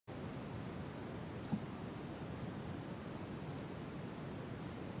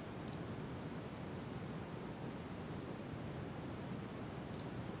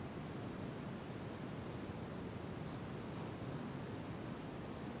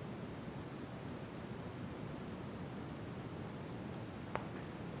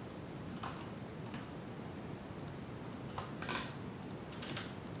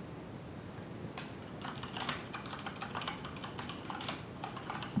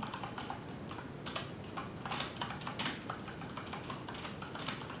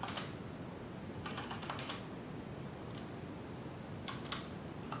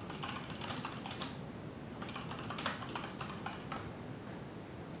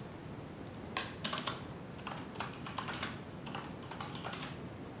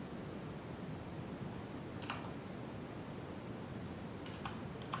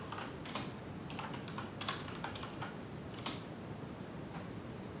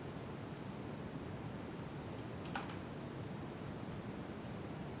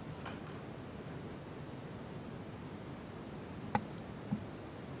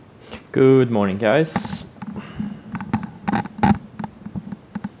Good morning, guys.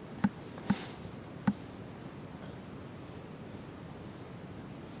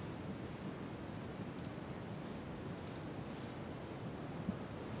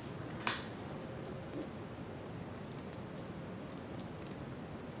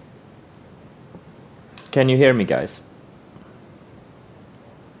 Can you hear me, guys?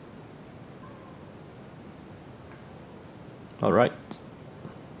 All right.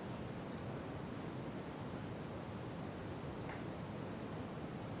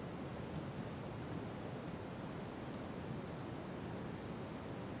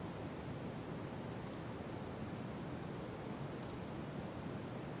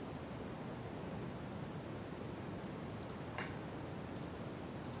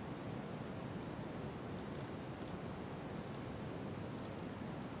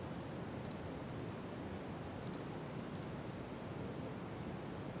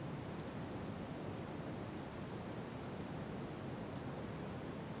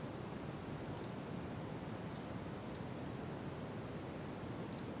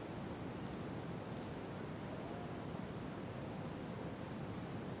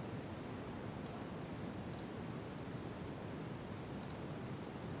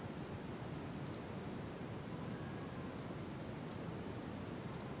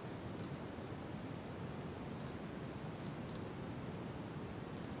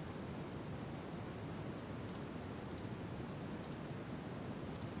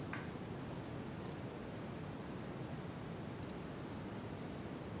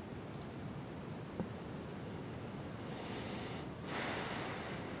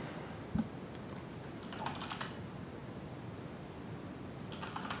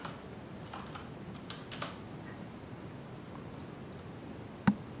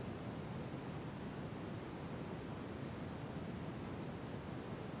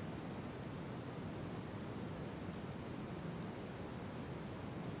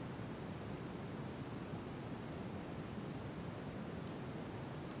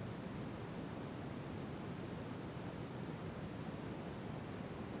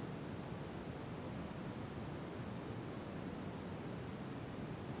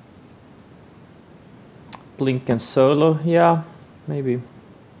 Blink and solo, yeah, maybe.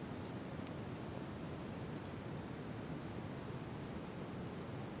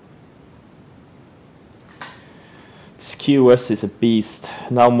 This QS is a beast.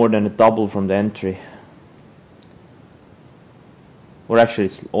 Now more than a double from the entry. Or actually,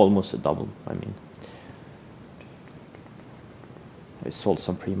 it's almost a double, I mean. I sold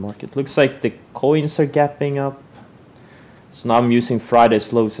some pre-market. Looks like the coins are gapping up. So now I'm using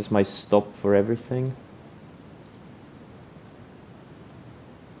Friday's lows as my stop for everything.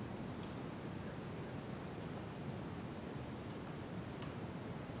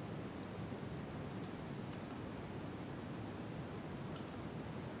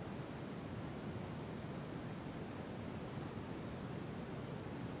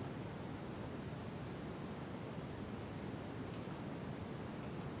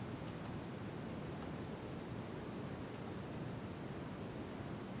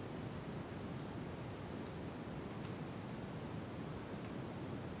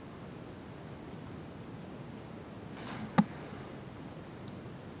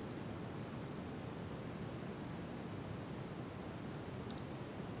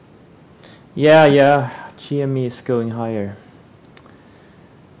 Yeah, GME is going higher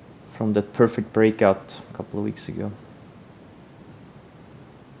from that perfect breakout a couple of weeks ago.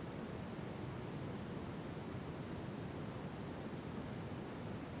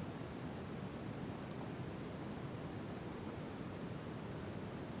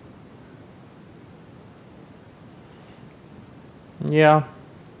 Yeah,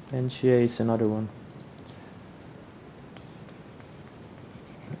 NGA is another one.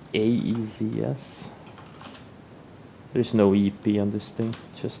 AEZS. There's no EP on this thing,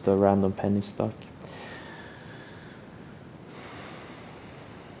 just a random penny stock.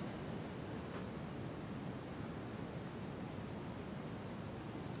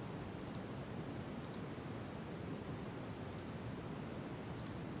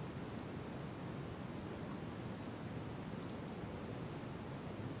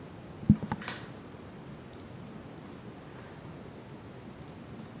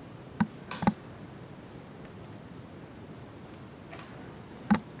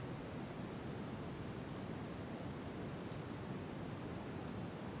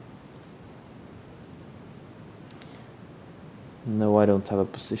 No, I don't have a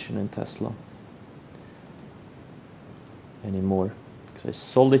position in Tesla anymore because I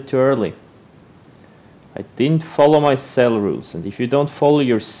sold it too early. I didn't follow my sell rules, and if you don't follow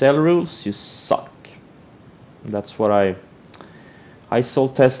your sell rules, you suck. And that's what I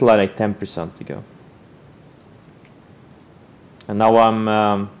sold Tesla like 10% ago. And now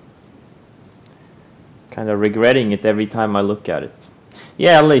I'm kind of regretting it every time I look at it.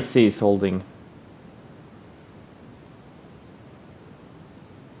 Yeah, LAC is holding.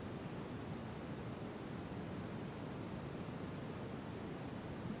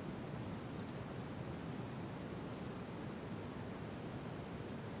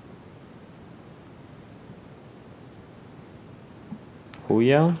 Oh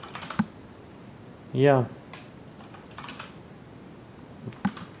yeah? Yeah.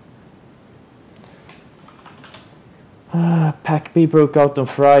 Pack B broke out on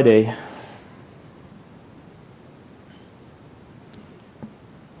Friday.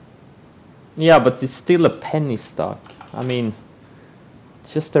 Yeah, but it's still a penny stock. I mean,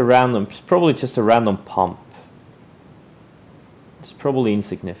 just a random, probably just a random pump. It's probably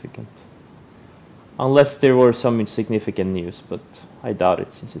insignificant. Unless there were some significant news, but I doubt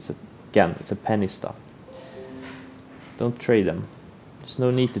it, since it's it's a penny stock. Don't trade them. There's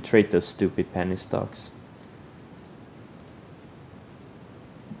no need to trade those stupid penny stocks.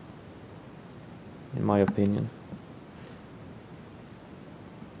 In my opinion.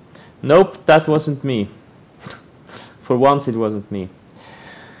 Nope, that wasn't me. For once it wasn't me.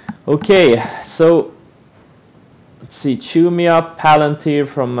 Okay, so let's see, Chumia, Palantir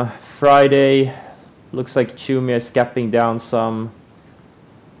from Friday. Looks like Chumia is gapping down some.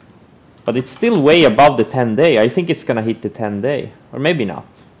 But it's still way above the 10-day. I think it's gonna hit the 10-day. Or maybe not.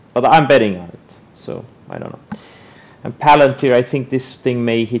 But I'm betting on it. So, I don't know. And Palantir, I think this thing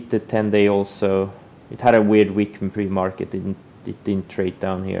may hit the 10-day also. It had a weird week in pre-market. It didn't trade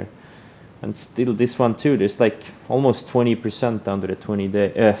down here. And still this one too. There's like almost 20% down to the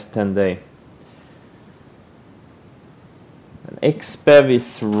 10-day. And XBEV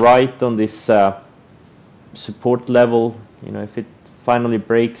is right on this support level. You know, if it finally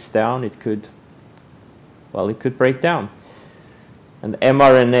breaks down, it could break down. And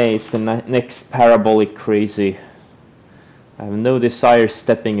mRNA is the next parabolic crazy. I have no desire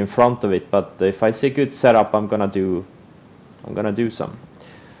stepping in front of it, but if I see a good setup, I'm gonna do some.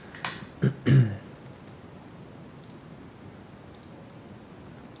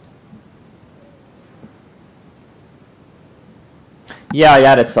 Yeah, I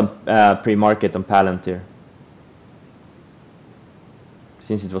added some pre-market on Palantir,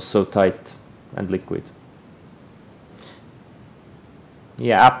 since it was so tight and liquid.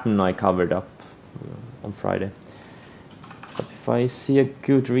 Yeah, Appen I covered up on Friday. But if I see a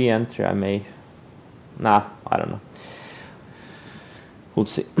good re-entry, I may. Nah, I don't know. We'll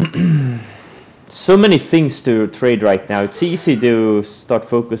see. So many things to trade right now. It's easy to start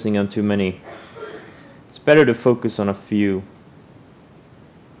focusing on too many. It's better to focus on a few.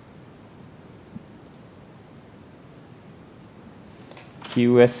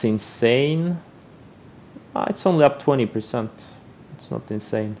 QS insane. It's only up 20%. It's not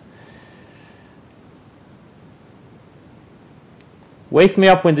insane. Wake me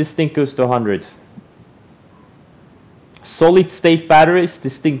up when this thing goes to 100. Solid state batteries,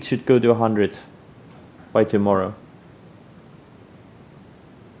 this thing should go to 100 by tomorrow.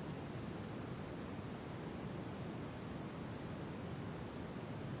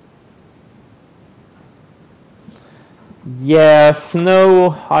 Yes, no,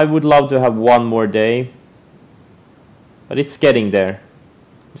 I would love to have one more day. But it's getting there.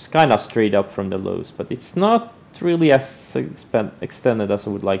 It's kind of straight up from the lows, but it's not really as extended as I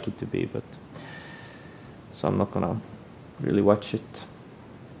would like it to be. But so I'm not gonna really watch it.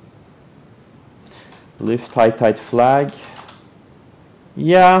 Lift tight flag.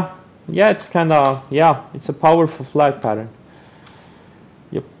 Yeah, it's kind of, it's a powerful flag pattern.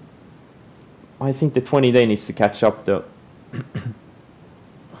 Yep. I think the 20-day needs to catch up though.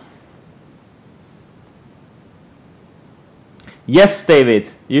 Yes,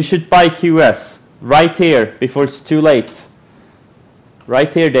 David, you should buy QS right here before it's too late.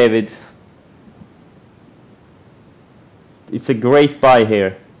 Right here, David. It's a great buy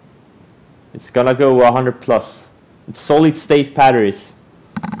here. It's gonna go 100 plus. It's solid state batteries.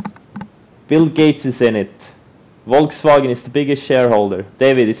 Bill Gates is in it. Volkswagen is the biggest shareholder.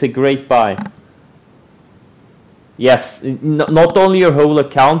 David, it's a great buy. Yes, not only your whole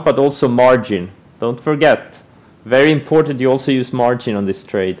account, but also margin. Don't forget. Very important, you also use margin on this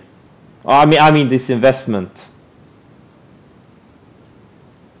trade. I mean this investment.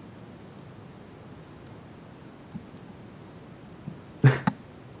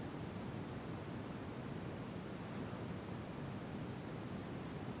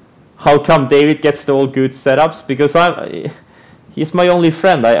 How come David gets the all good setups? Because he's my only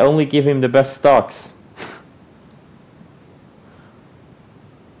friend. I only give him the best stocks.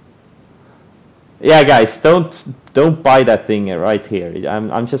 Yeah, guys, don't buy that thing right here.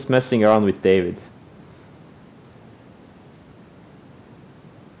 I'm just messing around with David.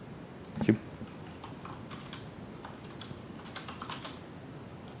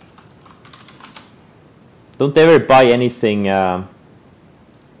 Don't ever buy anything.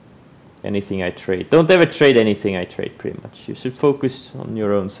 Anything I trade. Don't ever trade anything I trade. Pretty much, you should focus on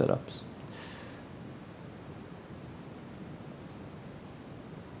your own setups.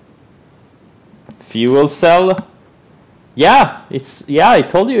 Fuel cell. Yeah, I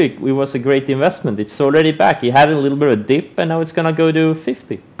told you it was a great investment. It's already back. It had a little bit of a dip, and now it's gonna go to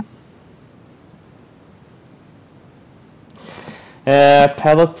 50.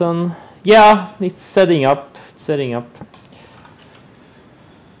 Peloton. Yeah, it's setting up. It's setting up.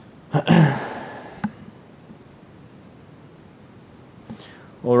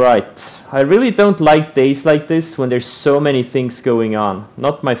 All right. I really don't like days like this when there's so many things going on.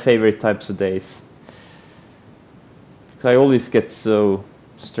 Not my favorite types of days. I always get so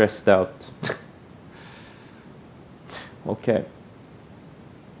stressed out. Okay.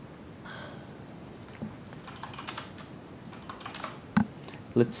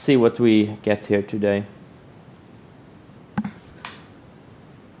 Let's see what we get here today.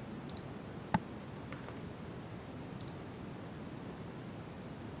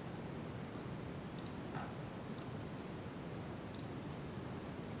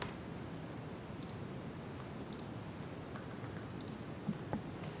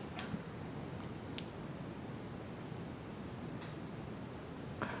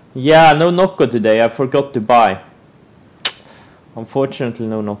 Yeah, no Nocco today. I forgot to buy. Unfortunately,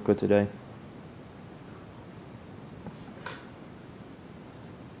 no Nocco today.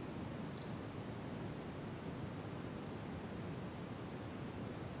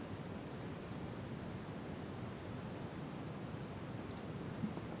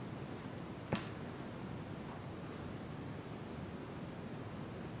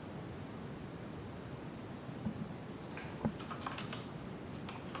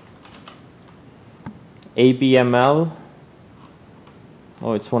 ABML.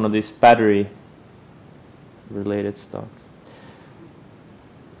 Oh, it's one of these battery related stocks.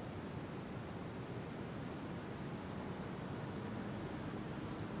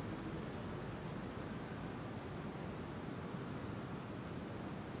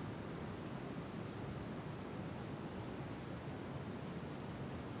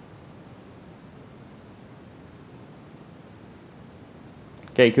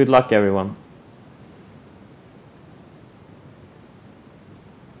 Okay, good luck everyone.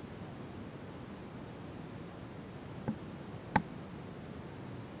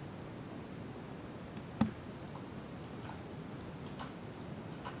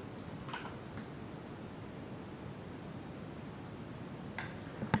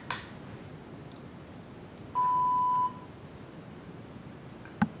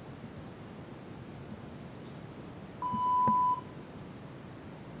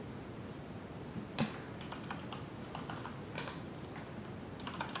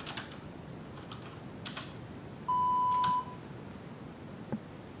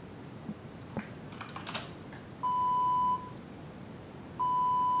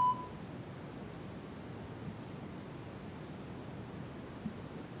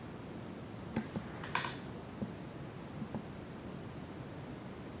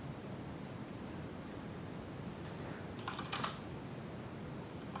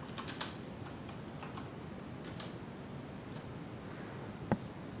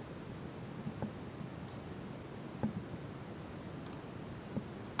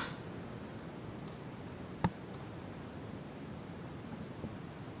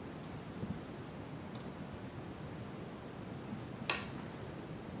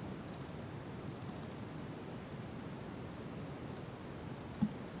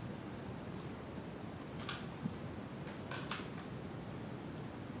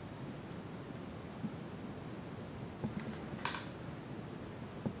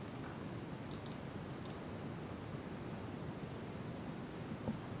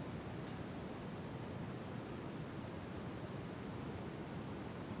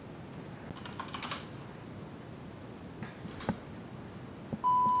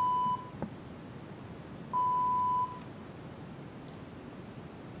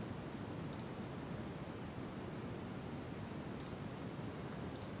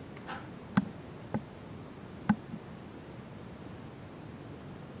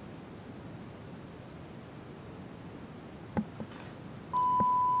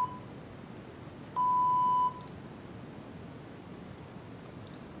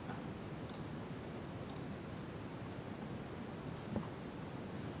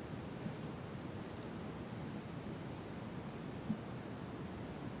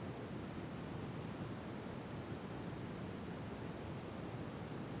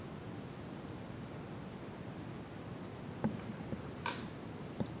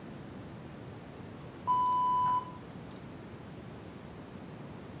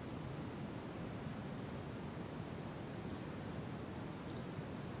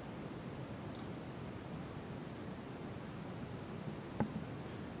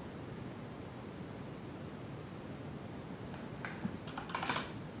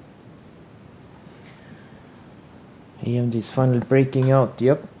 EMD is finally breaking out.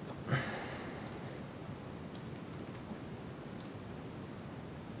 Yep.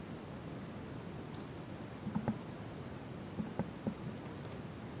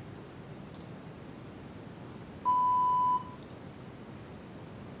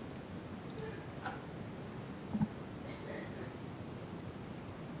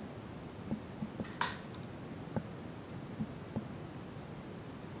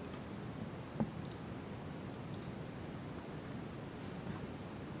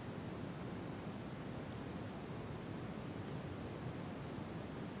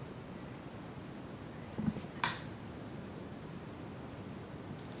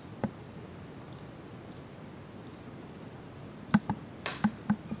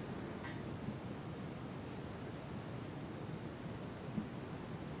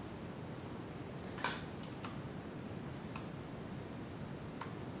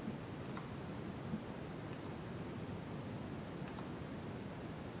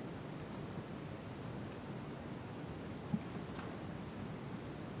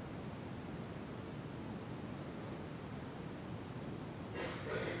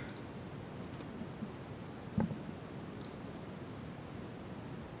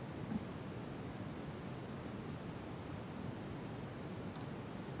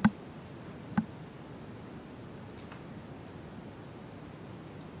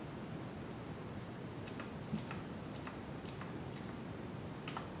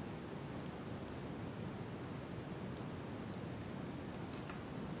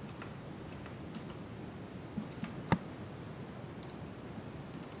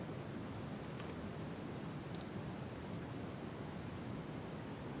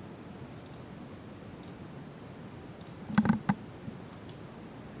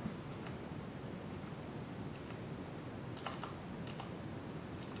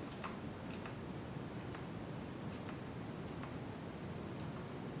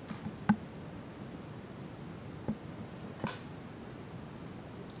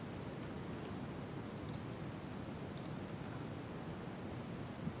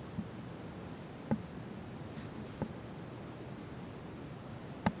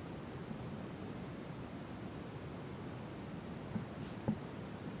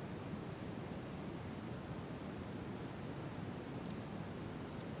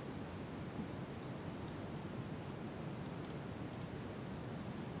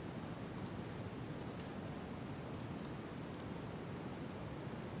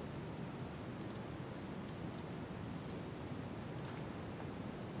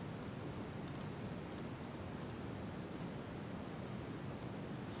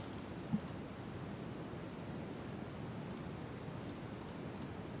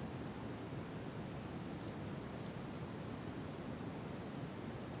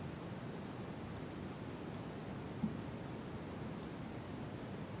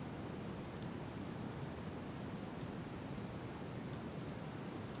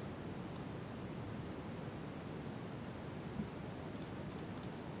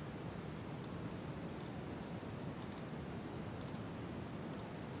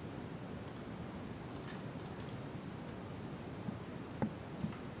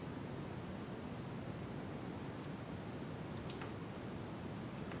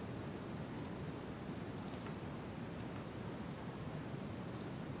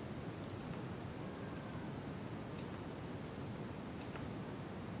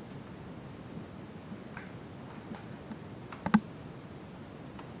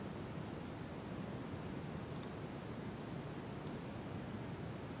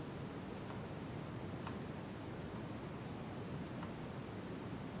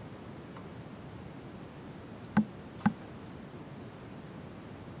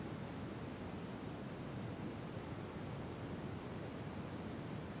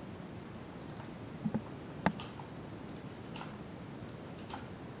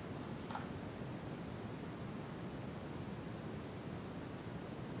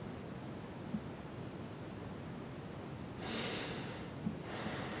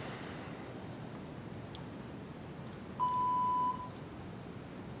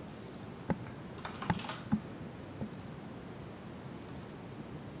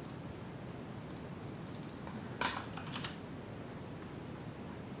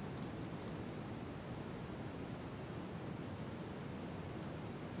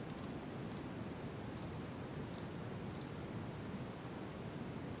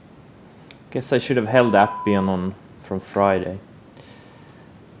 Guess I should have held Appian on from Friday.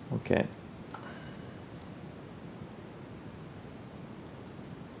 Okay.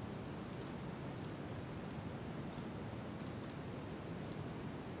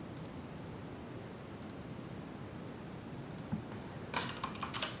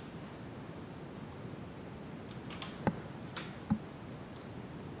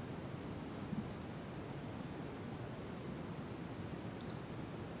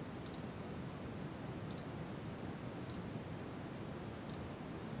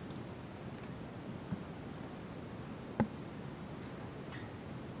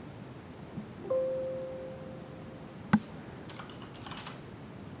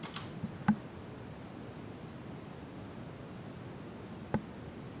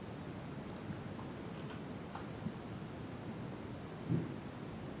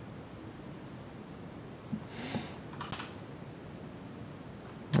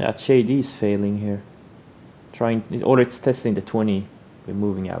 Yeah, JD's failing here. Trying, or it's testing the 20 with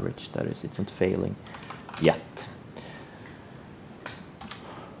moving average. That is, it's not failing yet.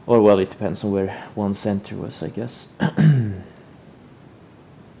 Or well, it depends on where one center was, I guess.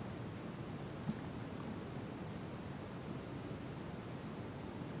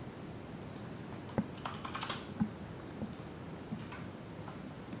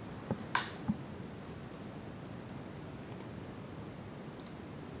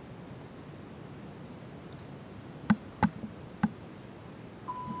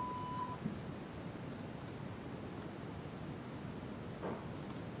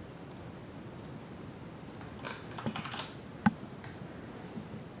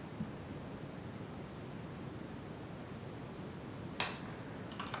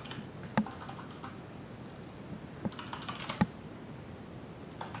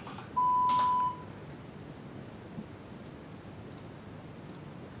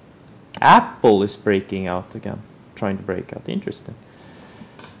 Apple is breaking out again, trying to break out. Interesting.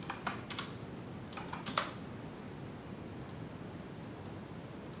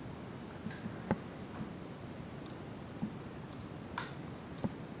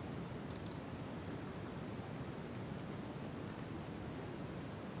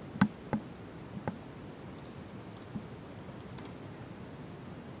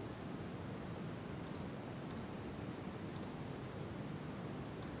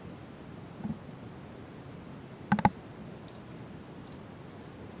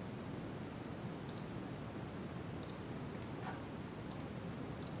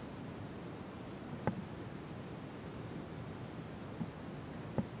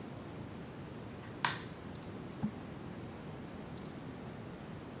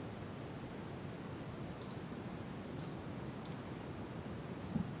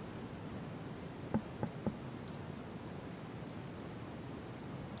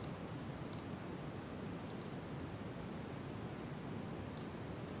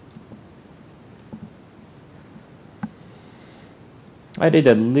 I did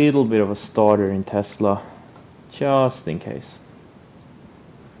a little bit of a starter in Tesla, just in case.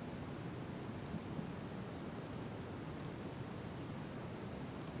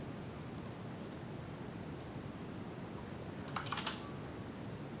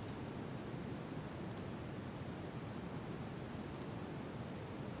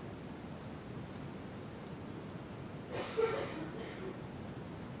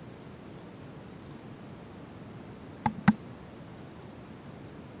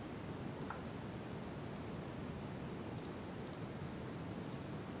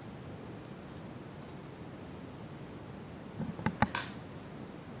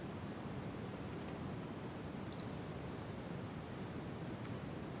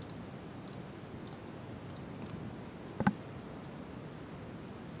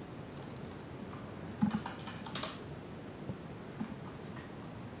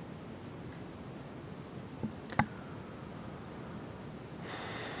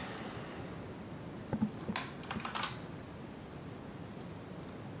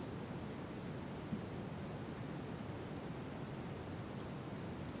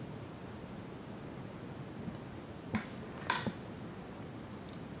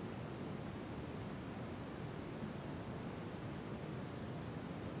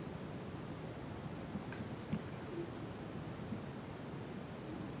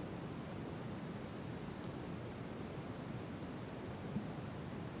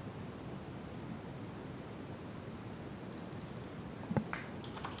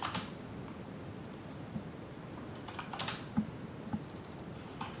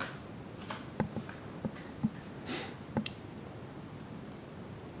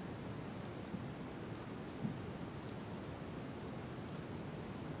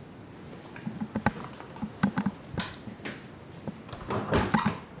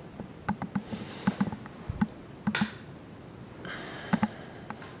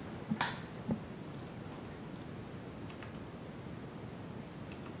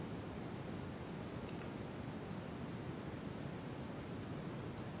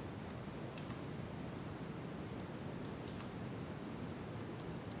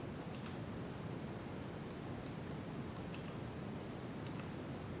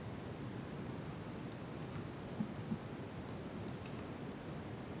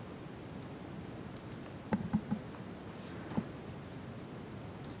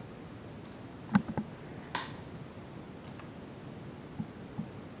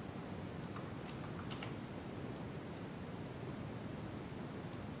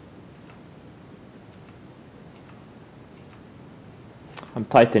 I'm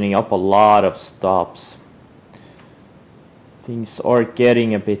tightening up a lot of stops. things are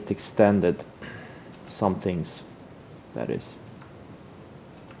getting a bit extended. Some things, that is.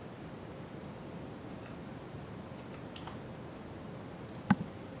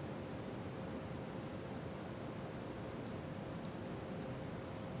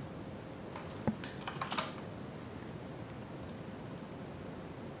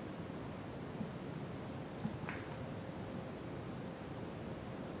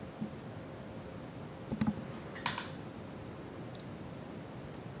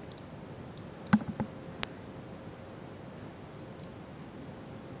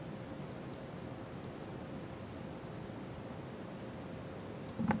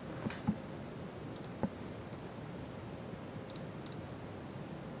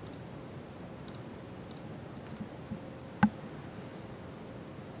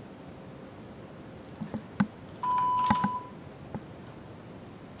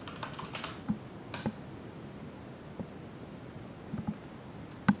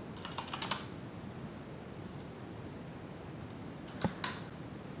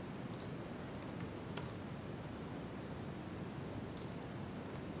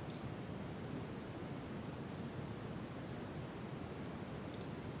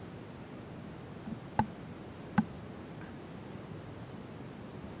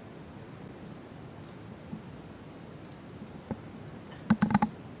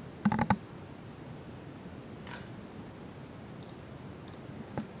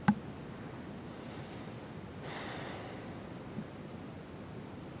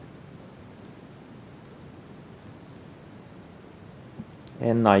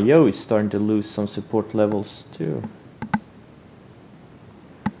 NIO is starting to lose some support levels too.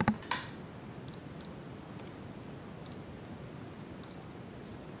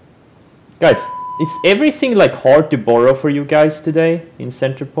 Guys, is everything like hard to borrow for you guys today in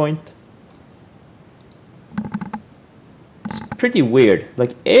Center Point? It's pretty weird.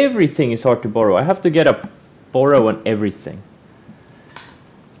 Like everything is hard to borrow. I have to get a borrow on everything.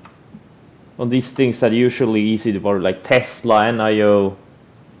 On these things that are usually easy to borrow, like Tesla, NIO.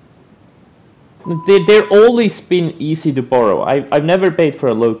 They're always been easy to borrow. I've never paid for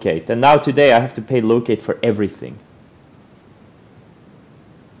a locate, and now today I have to pay locate for everything.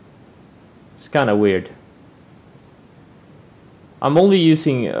 It's kind of weird. I'm only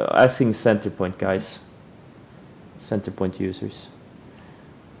asking Center Point, guys. Center Point users.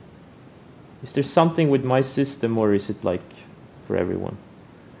 Is there something with my system, or is it like for everyone?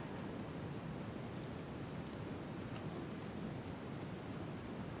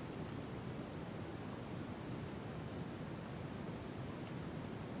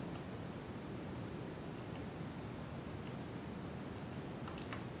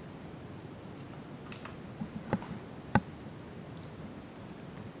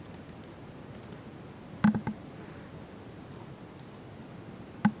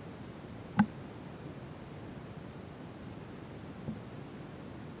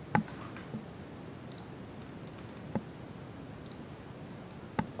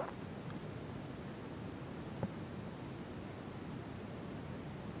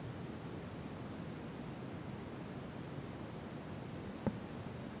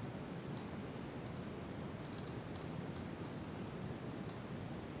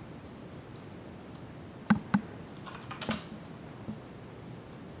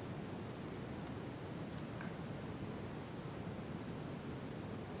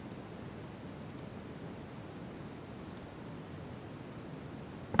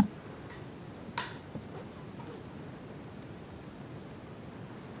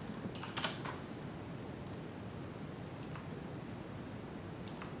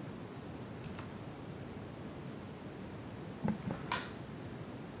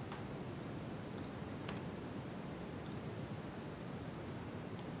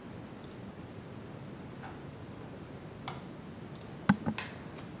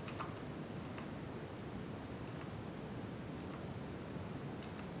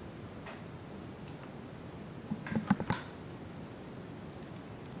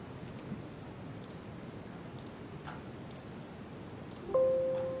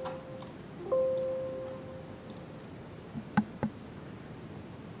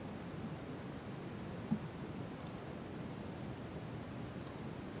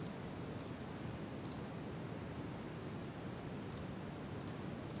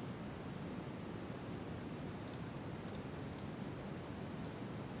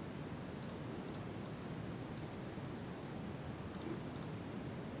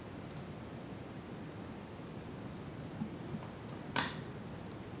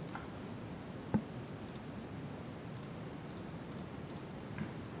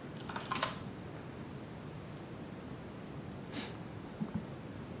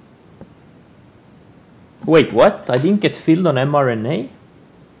 Wait, what? I didn't get filled on mRNA?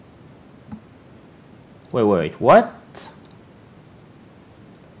 Wait, what?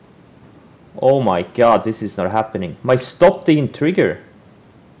 Oh my god, this is not happening. My stop didn't trigger.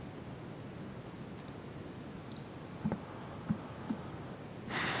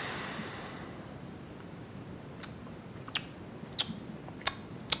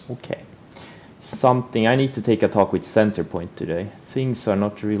 Okay. Something. I need to take a talk with Centerpoint today. Things are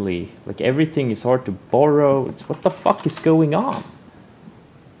not really... Like, everything is hard to borrow. It's what the fuck is going on?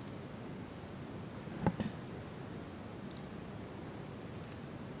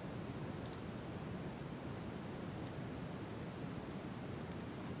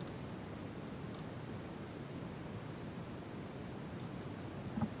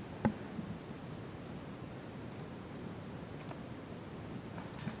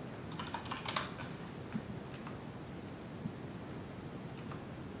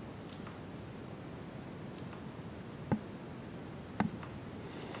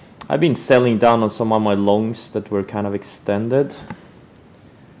 I've been selling down on some of my longs that were kind of extended.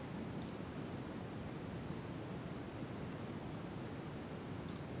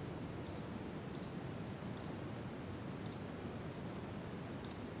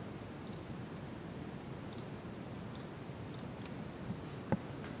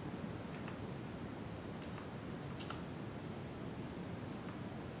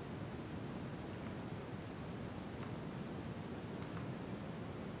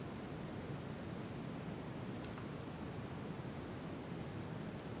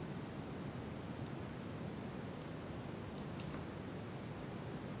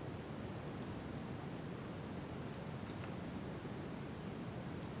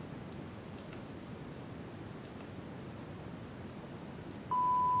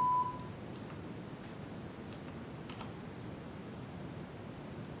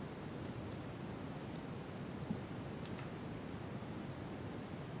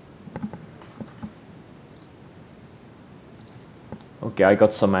 Okay, I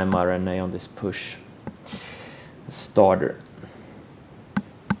got some mRNA on this push. Starter.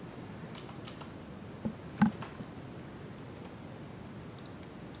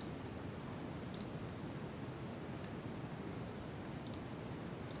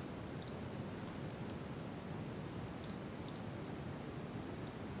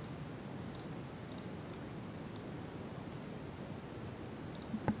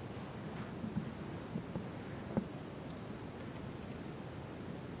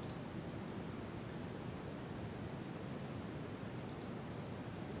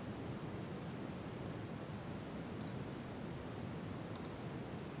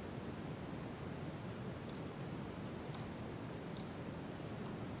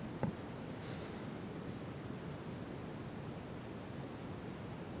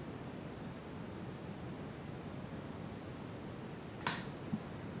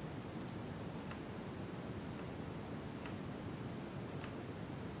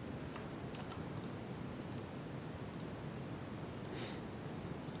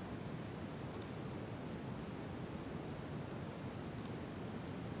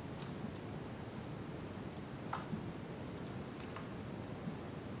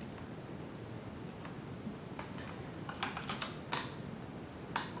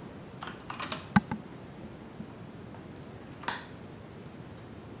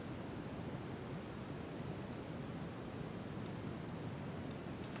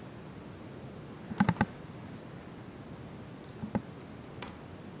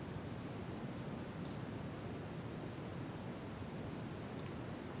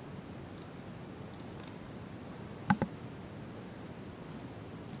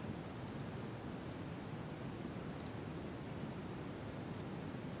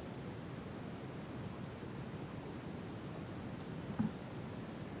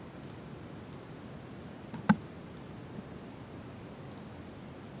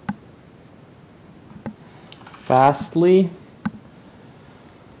 Fastly.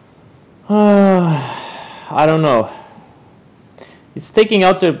 I don't know. It's taking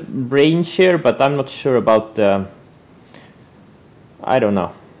out the brain share, but I'm not sure about the... I don't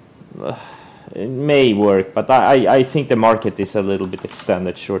know. It may work, but I think the market is a little bit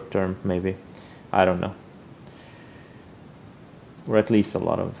extended short term, maybe. I don't know. Or at least a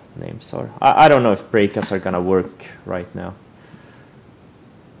lot of names are. I don't know if breakouts are gonna work right now.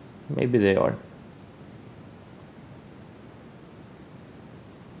 Maybe they are.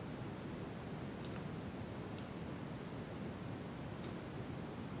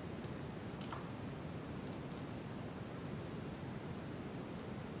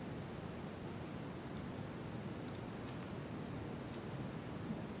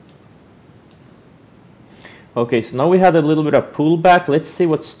 Okay, so now we had a little bit of pullback. Let's see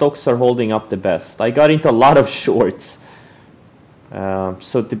what stocks are holding up the best. I got into a lot of shorts.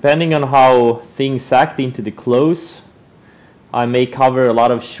 So depending on how things act into the close, I may cover a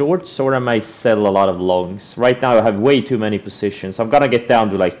lot of shorts or I may sell a lot of longs. Right now I have way too many positions. I'm gonna get down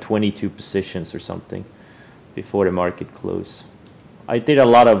to like 22 positions or something before the market close. I did a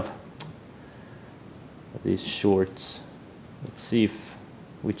lot of these shorts. Let's see if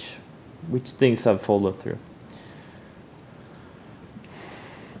which things have followed through.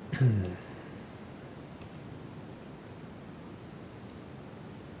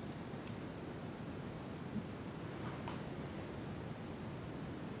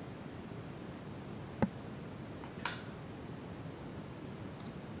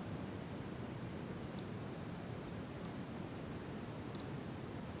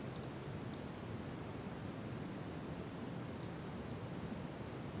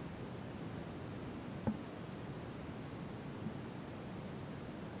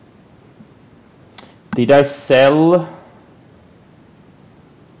 Did I sell?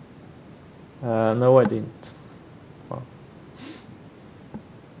 No, I didn't. Wow.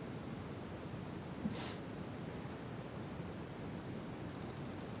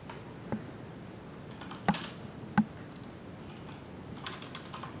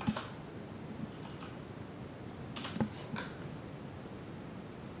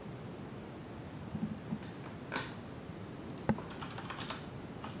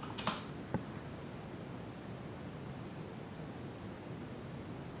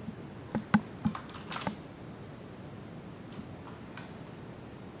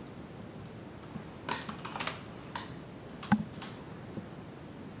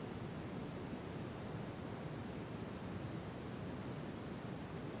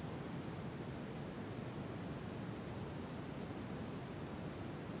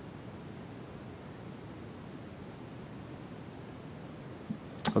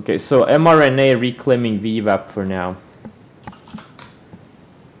 Okay, so mRNA reclaiming VWAP for now.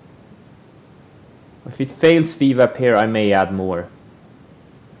 If it fails VWAP here, I may add more.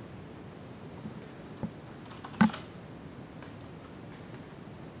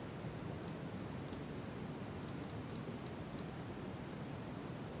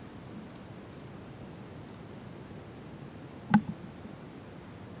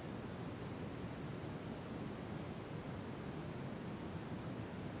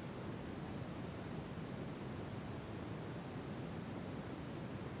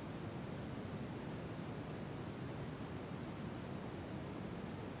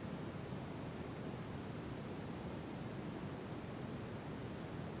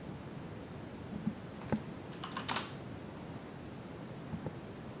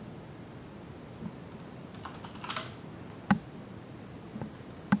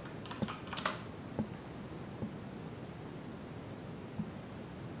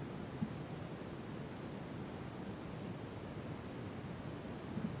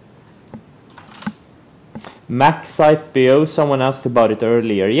 Max IPO, someone asked about it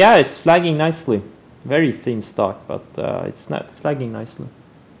earlier. Yeah, it's flagging nicely. Very thin stock, but it's not flagging nicely.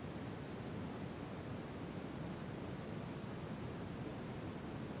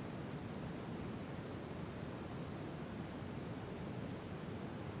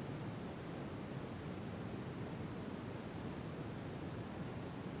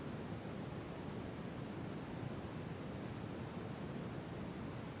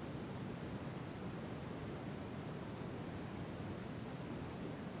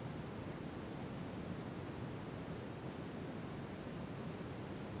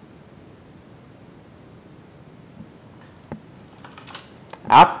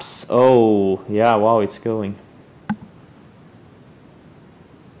 Apps, oh yeah, wow, it's going.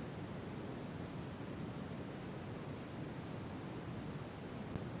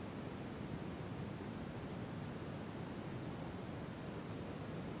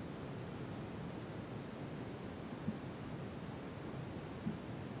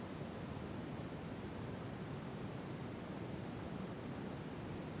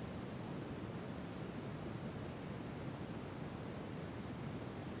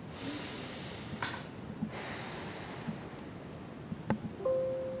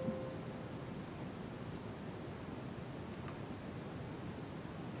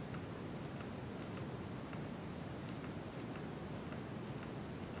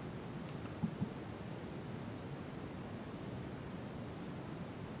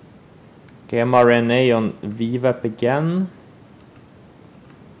 Okay, mRNA on VWAP again.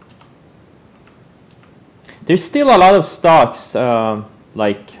 There's still a lot of stocks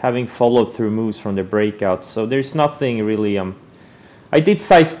like having follow-through moves from the breakouts, so there's nothing really I did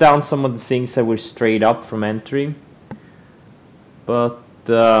size down some of the things that were straight up from entry, but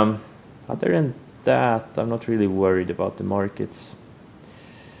other than that, I'm not really worried about the markets.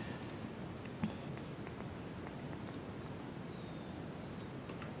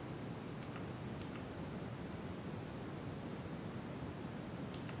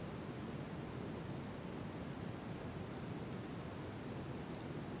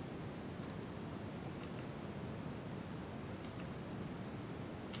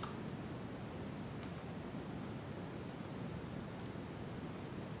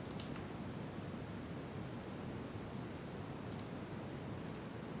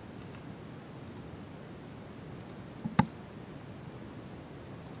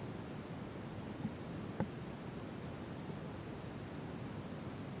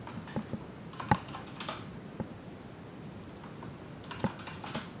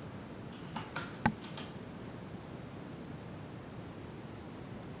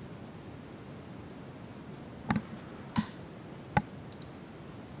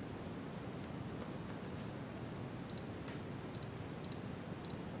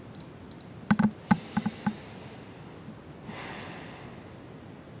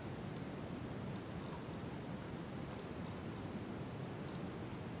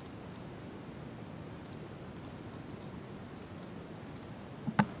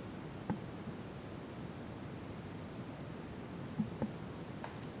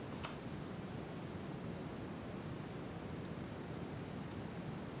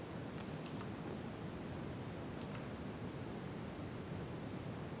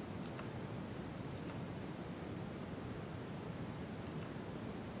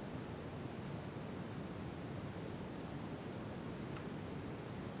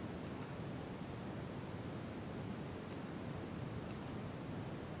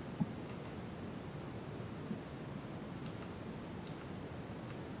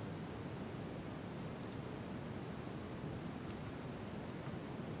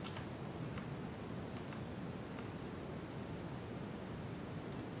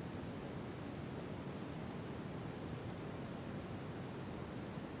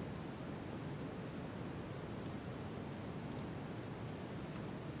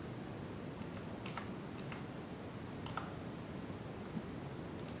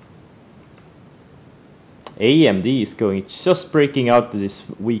 AMD is going, it's just breaking out to this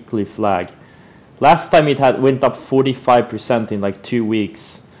weekly flag. Last time it went up 45% in like 2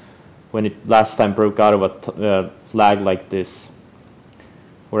 weeks when it last time broke out of a flag like this,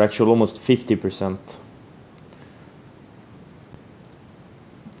 or actually almost 50%.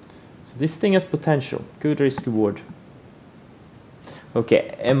 So this thing has potential, good risk reward.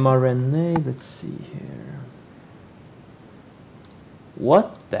 Okay, mRNA, let's see here.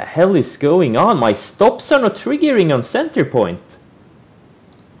 What the hell is going on? My stops are not triggering on center point.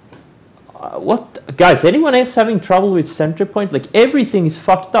 What, guys, anyone else having trouble with center point? Like everything is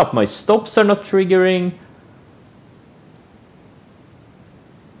fucked up. My stops are not triggering.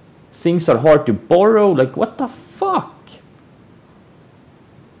 Things are hard to borrow. Like what the fuck?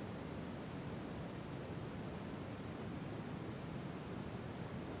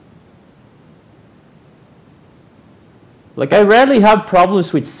 Like I rarely have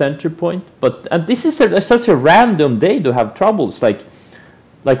problems with center point, but and this is such a random day to have troubles. Like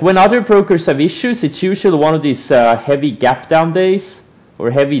when other brokers have issues, it's usually one of these heavy gap down days or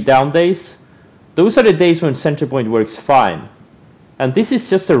heavy down days. Those are the days when center point works fine. And this is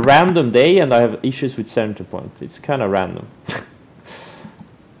just a random day and I have issues with center point. It's kind of random.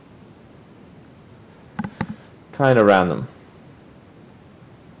 Kind of random.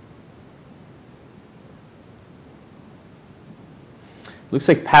 Looks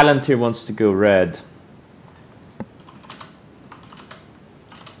like Palantir wants to go red.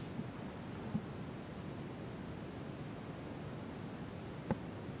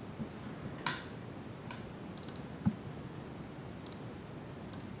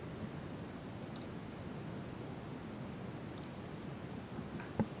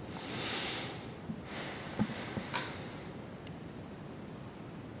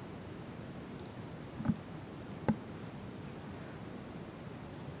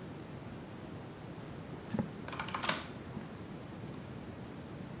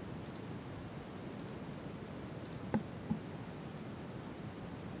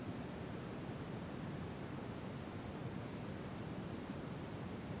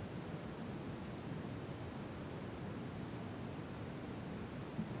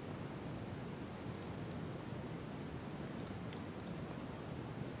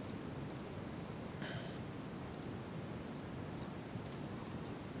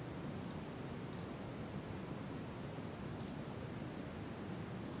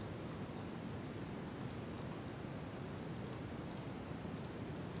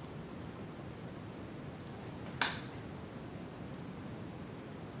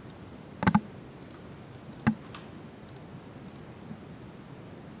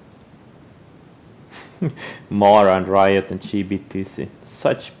 Mara and Riot and GBTC.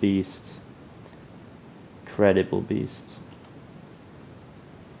 Such beasts. Credible beasts.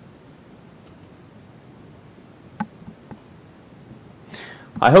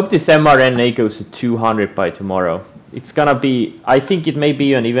 I hope this mRNA goes to 200 by tomorrow. It's gonna be, I think it may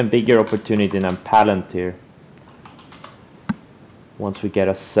be an even bigger opportunity than Palantir once we get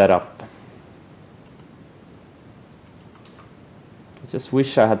a setup. I just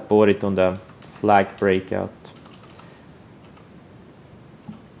wish I had bought it on the flag breakout.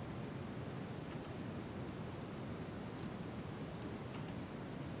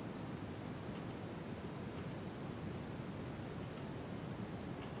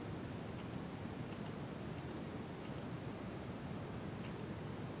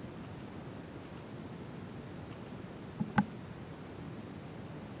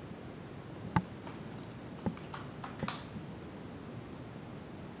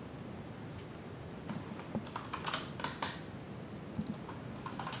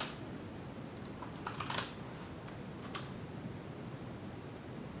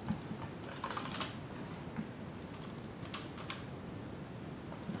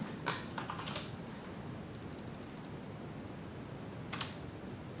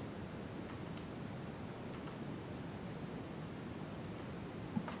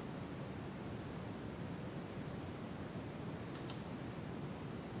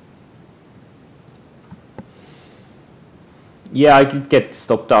 Yeah, I could get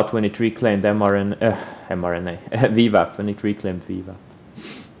stopped out when it reclaimed mRNA, VWAP, when it reclaimed VWAP.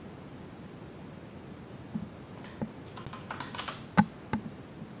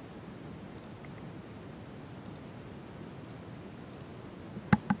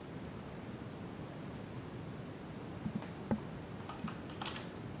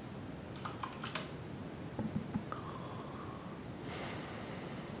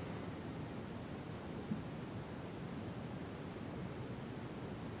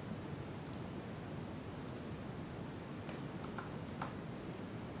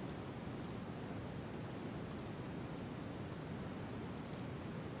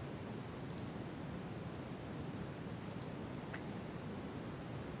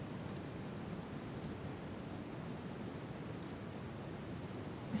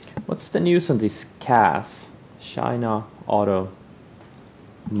 What's the news on this CAS? China Automotive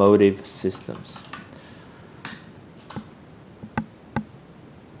Systems.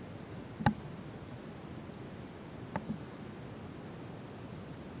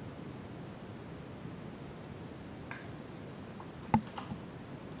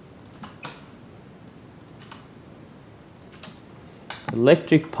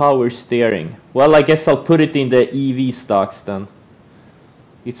 Electric power steering. Well, I guess I'll put it in the EV stocks then.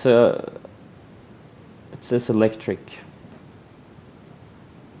 It says electric.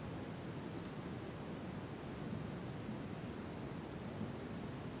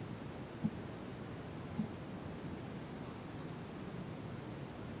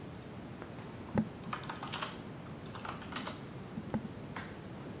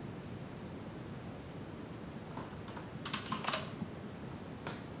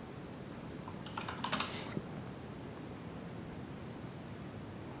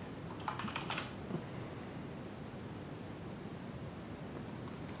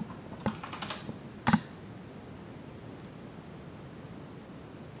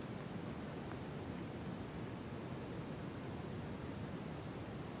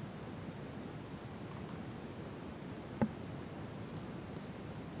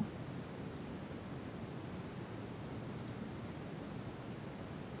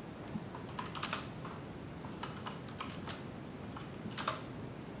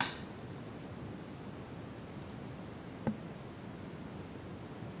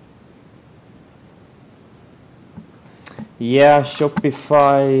 Yeah,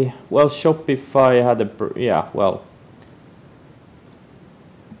 Shopify. Well, Shopify had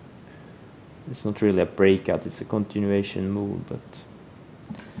it's not really a breakout, it's a continuation move, but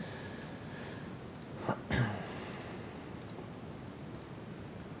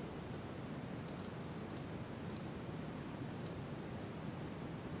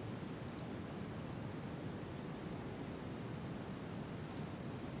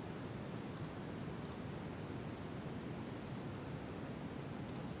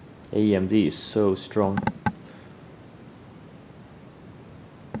AMD is so strong.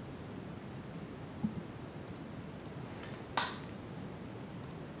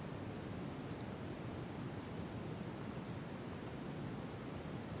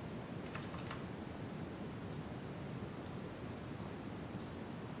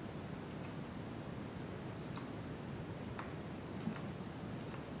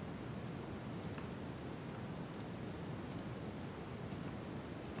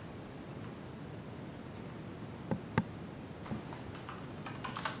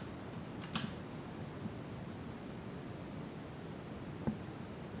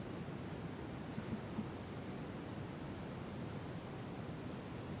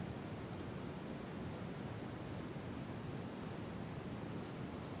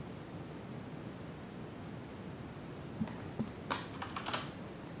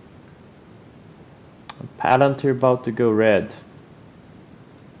 Palantir about to go red.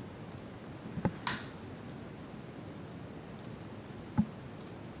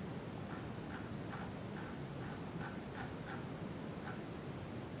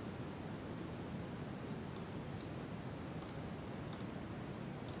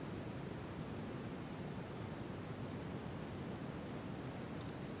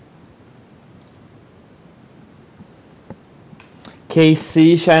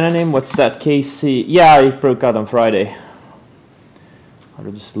 KC, China name, what's that? KC, yeah, it broke out on Friday. It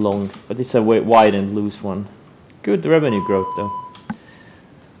was long, but it's a wide and loose one. Good revenue growth though.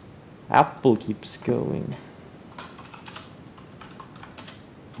 Apple keeps going.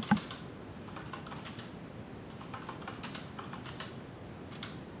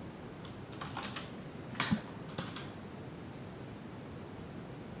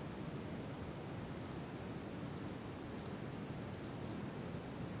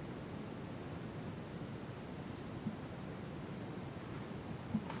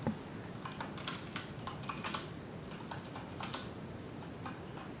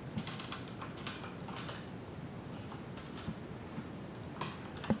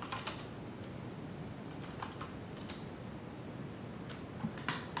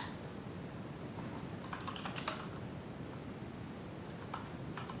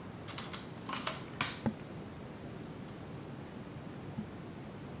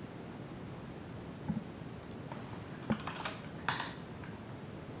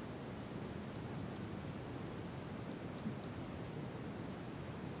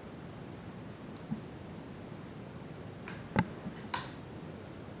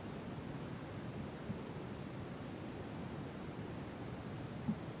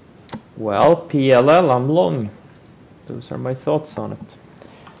 Well, PLL, I'm long. Those are my thoughts on it.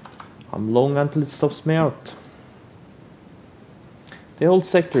 I'm long until it stops me out. The whole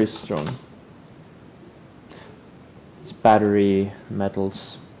sector is strong. It's battery,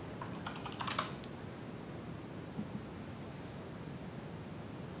 metals.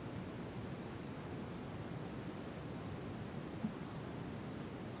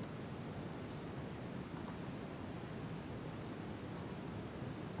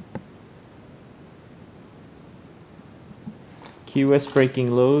 QS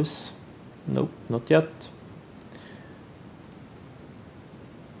breaking lows. Nope, not yet.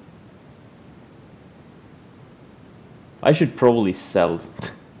 I should probably sell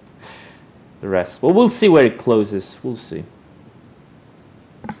the rest. But we'll see where it closes. We'll see.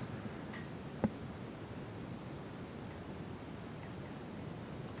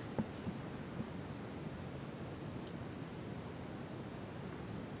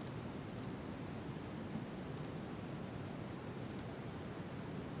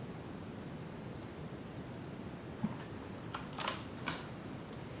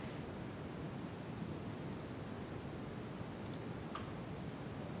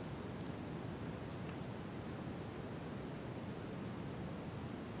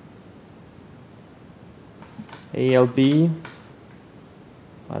 ALB,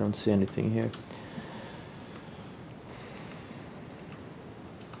 I don't see anything here.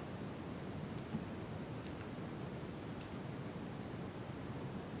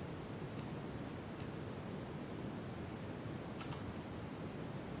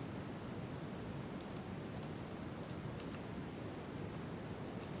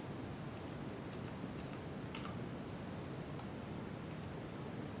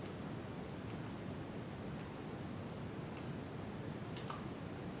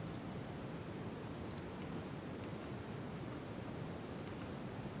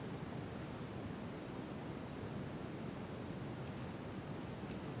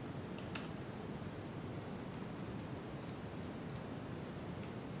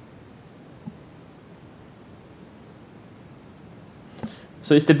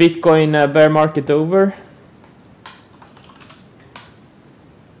 So is the Bitcoin bear market over?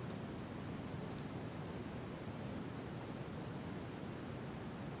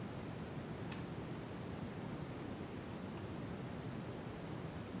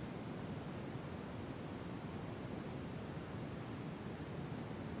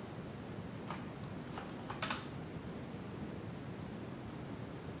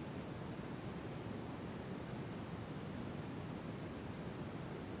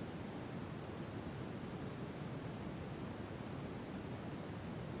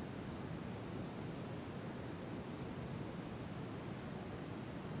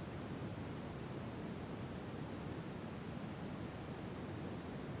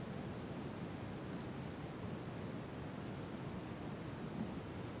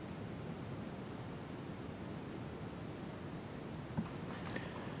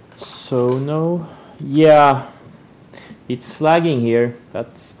 So no, Yeah, it's flagging here.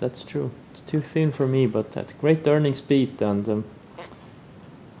 That's true. It's too thin for me, but at great earnings beat and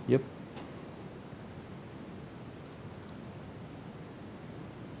yep.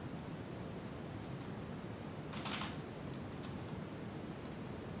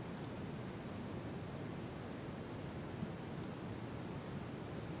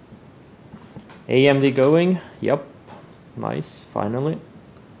 AMD going. Yep. Nice. Finally.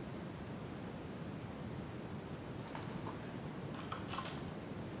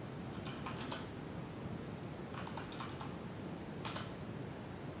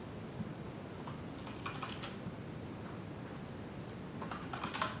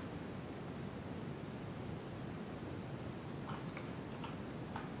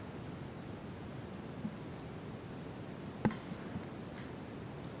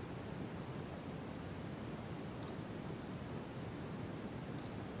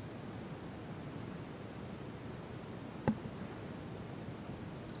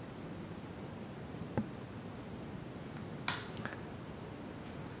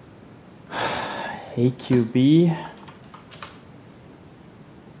 AQB.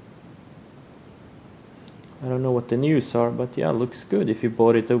 I don't know what the news are, but yeah, looks good if you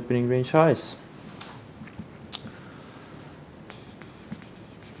bought it opening range highs.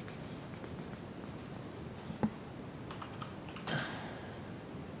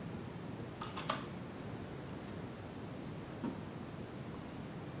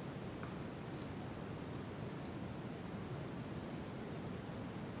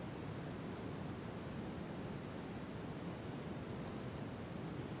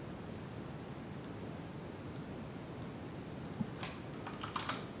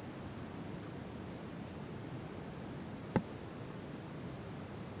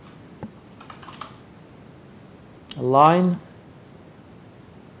 A line.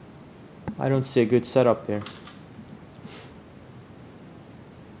 I don't see a good setup here.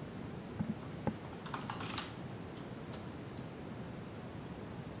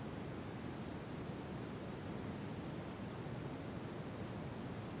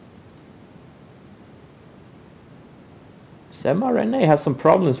 mRNA has some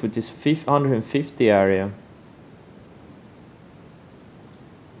problems with this 150 area.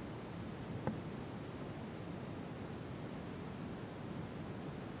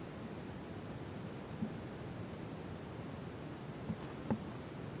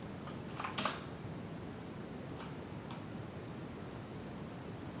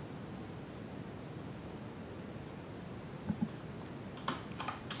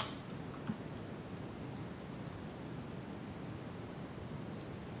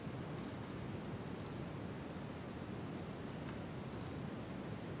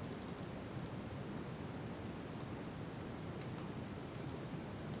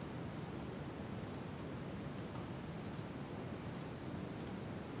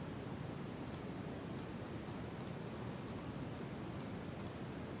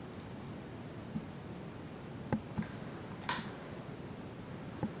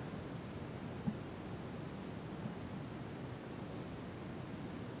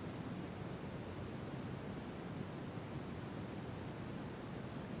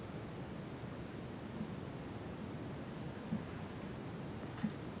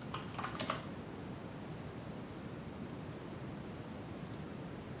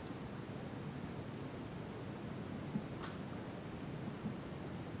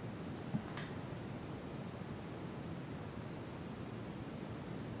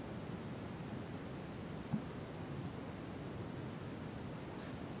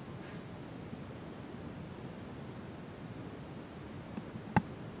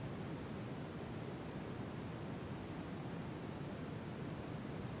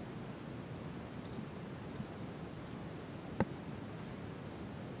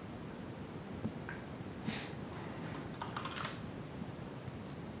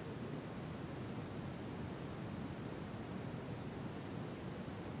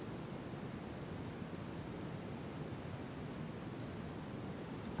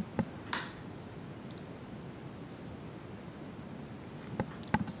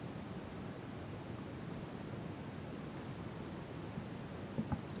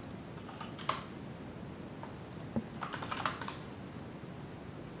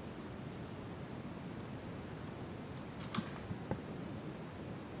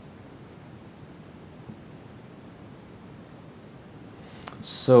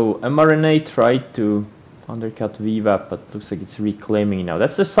 So mRNA tried to undercut VWAP, but looks like it's reclaiming now.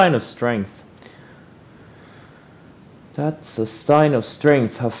 That's a sign of strength. That's a sign of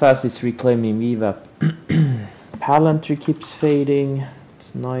strength, how fast it's reclaiming VWAP. Palantir keeps fading.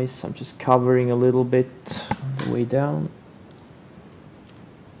 It's nice. I'm just covering a little bit on the way down.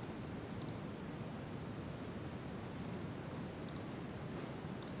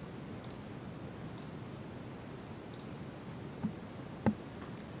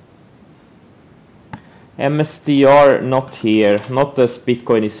 MSDR not here, not as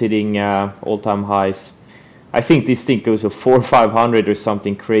Bitcoin is hitting all-time highs. I think this thing goes to 400-500 or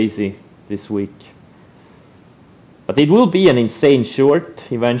something crazy this week. But it will be an insane short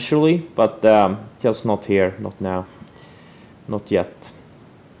eventually, but just not here, not now, not yet.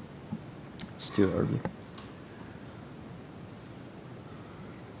 It's too early.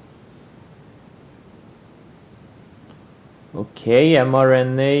 Okay,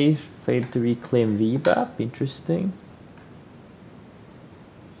 mRNA failed to reclaim VBAP, interesting.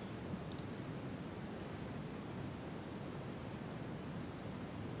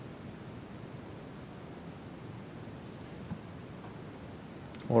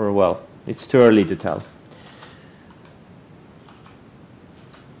 Or well, it's too early to tell.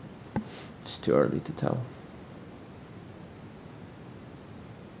 It's too early to tell.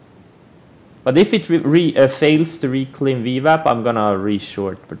 But if it fails to reclaim VWAP, I'm gonna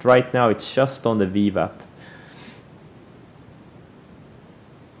reshort. But right now it's just on the VWAP.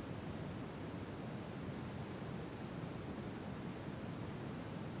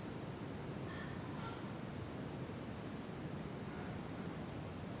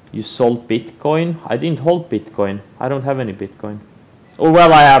 You sold Bitcoin? I didn't hold Bitcoin. I don't have any Bitcoin. Oh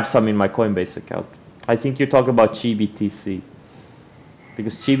well, I have some in my Coinbase account. I think you talk about GBTC.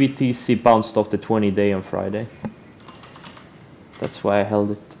 Because GBTC bounced off the 20-day on Friday. That's why I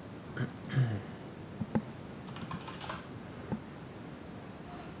held it.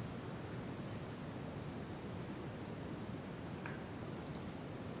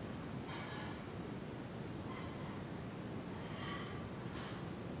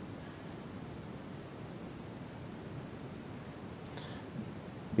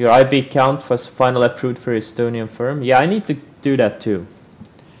 Your IB account was finally approved for Estonian firm. Yeah, I need to do that too.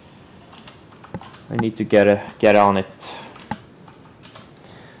 I need to get on it.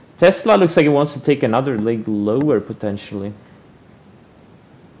 Tesla looks like it wants to take another leg lower potentially.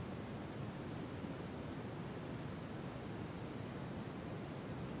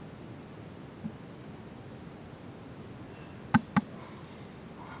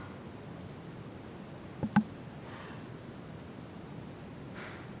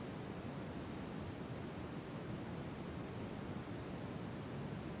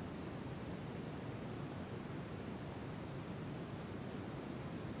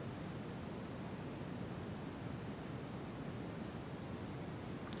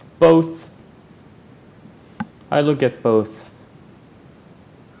 Both. I look at both.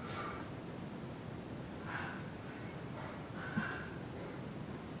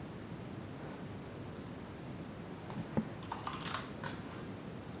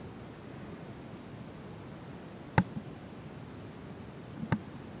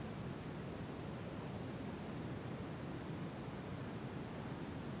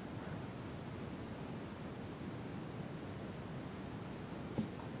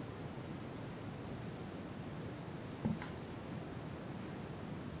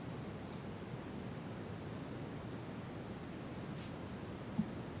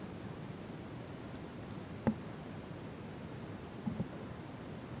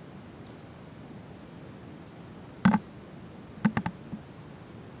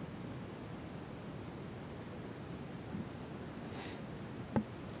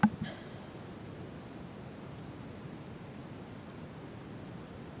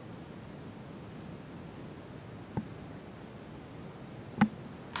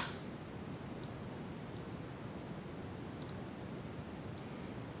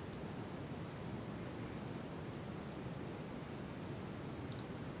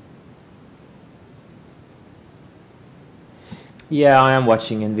 Yeah, I am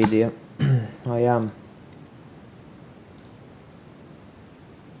watching Nvidia. I am.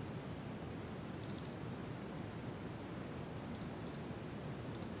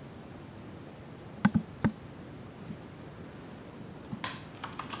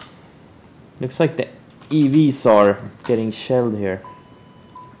 Looks like the EVs are getting shelled here.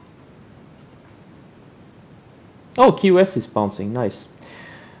 Oh, QS is bouncing, nice.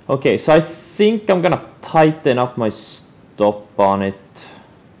 Okay, so I think I'm gonna tighten up my stop on it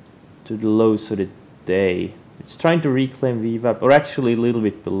to the lows of the day. It's trying to reclaim VWAP, or actually a little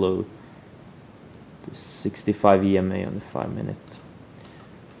bit below the 65 EMA on the 5-minute.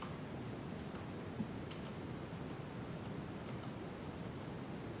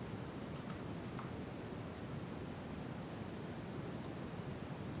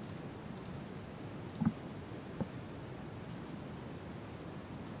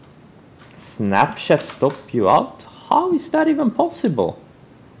 Snapchat stop you out? How is that even possible?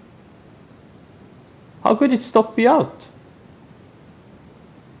 How could it stop you out?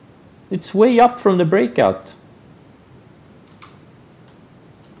 It's way up from the breakout.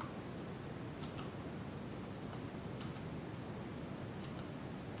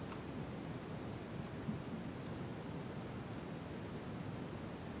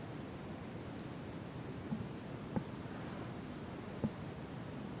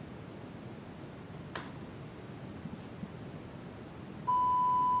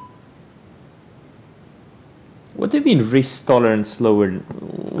 What do you mean risk tolerance lower?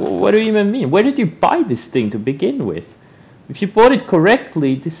 What do you even mean? Where did you buy this thing to begin with? If you bought it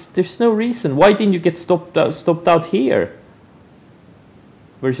correctly, there's no reason. Why didn't you get stopped out here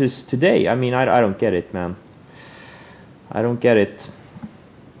versus today? I mean, I don't get it, man. I don't get it.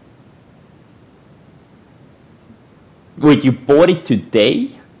 Wait, you bought it today?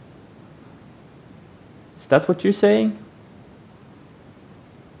 Is that what you're saying?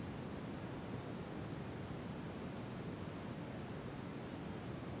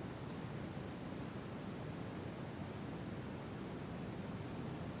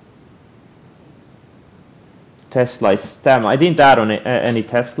 Tesla is damn. I didn't add on any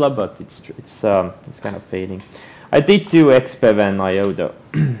Tesla, but it's kind of fading. I did do XBEV and IO though,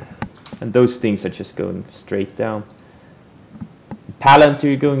 and those things are just going straight down.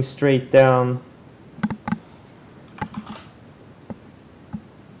 Palantir going straight down.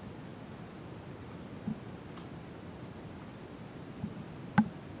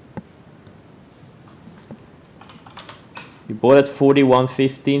 You bought at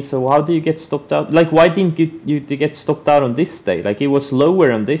 41.15, so how do you get stopped out? Like, why didn't you get stopped out on this day? Like, it was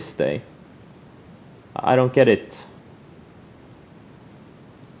lower on this day. I don't get it.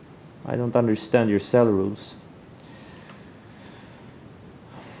 I don't understand your sell rules.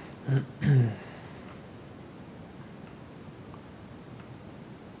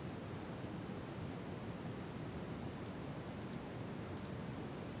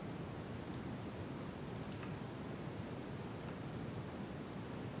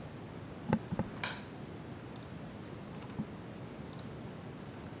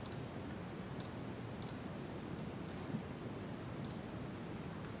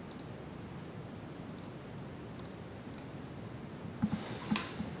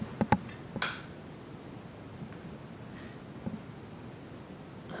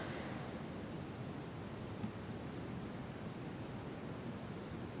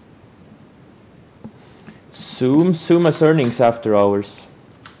 Zoom has earnings after hours.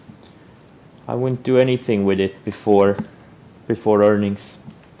 I wouldn't do anything with it before earnings.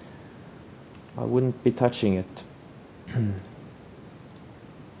 I wouldn't be touching it.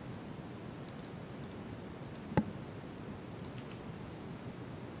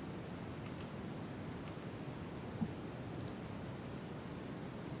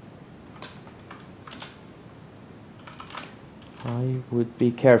 I would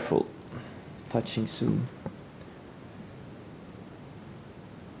be careful touching Zoom.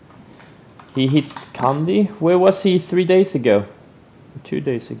 He hit Candy. Where was he 3 days ago? 2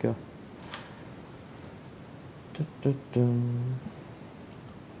 days ago.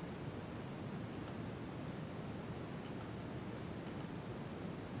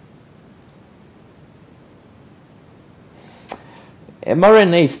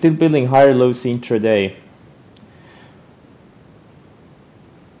 mRNA is still building higher lows intraday.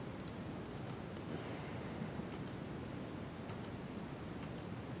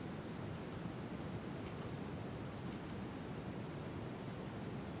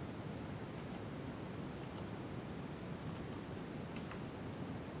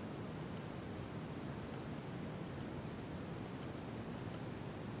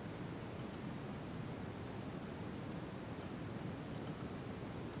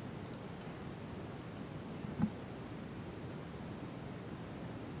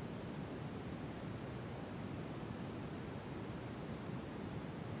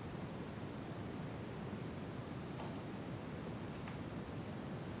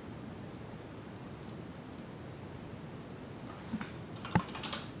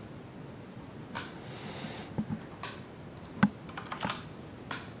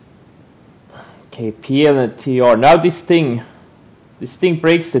 Okay, PL and TR. Now this thing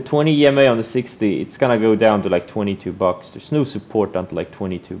breaks the 20 EMA on the 60. It's gonna go down to like 22 bucks. There's no support until like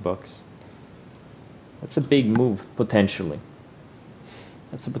 22 bucks. That's a big move, potentially.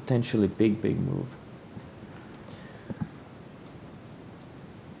 That's a potentially big move.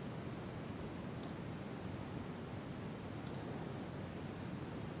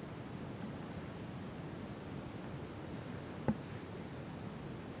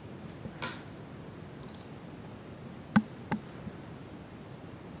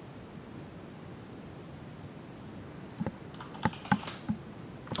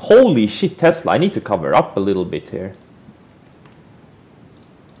 Holy shit, Tesla, I need to cover up a little bit here.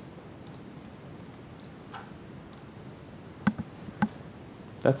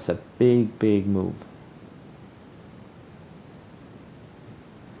 That's a big move.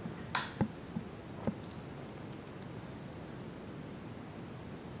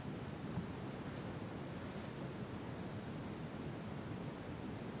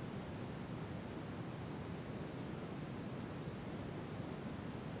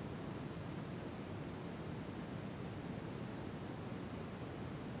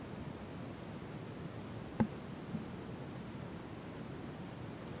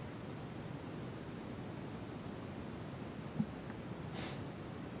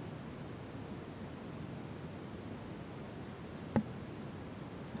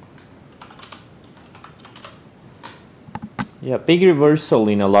 Yeah, big reversal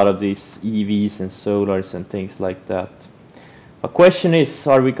in a lot of these EVs and solars and things like that. The question is,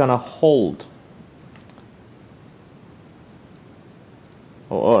 are we gonna hold?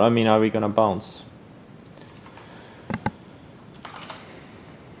 Or I mean, are we gonna bounce?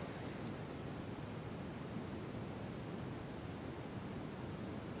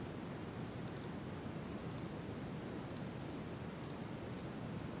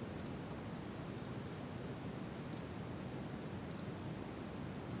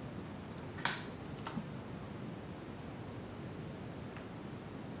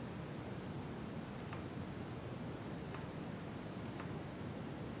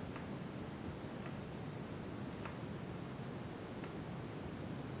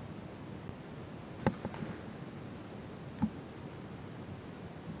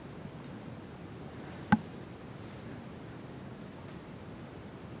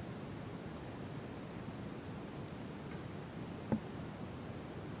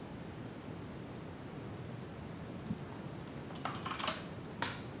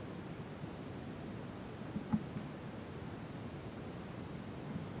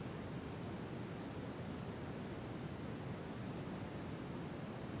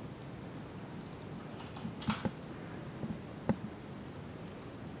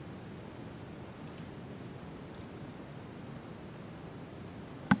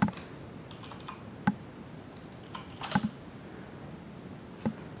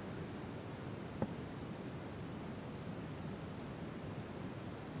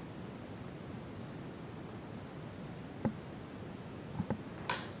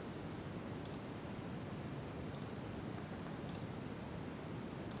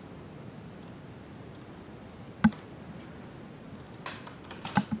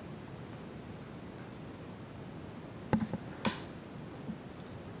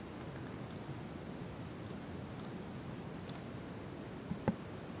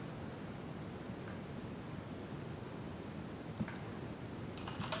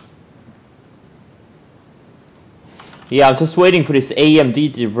 Yeah, I'm just waiting for this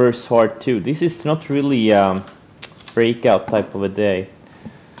AMD to reverse hard too. This is not really breakout type of a day.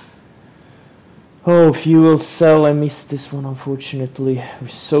 Oh, fuel cell, I missed this one unfortunately.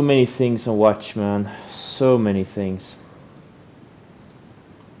 There's so many things on watch, man. So many things.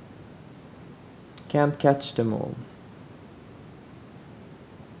 Can't catch them all.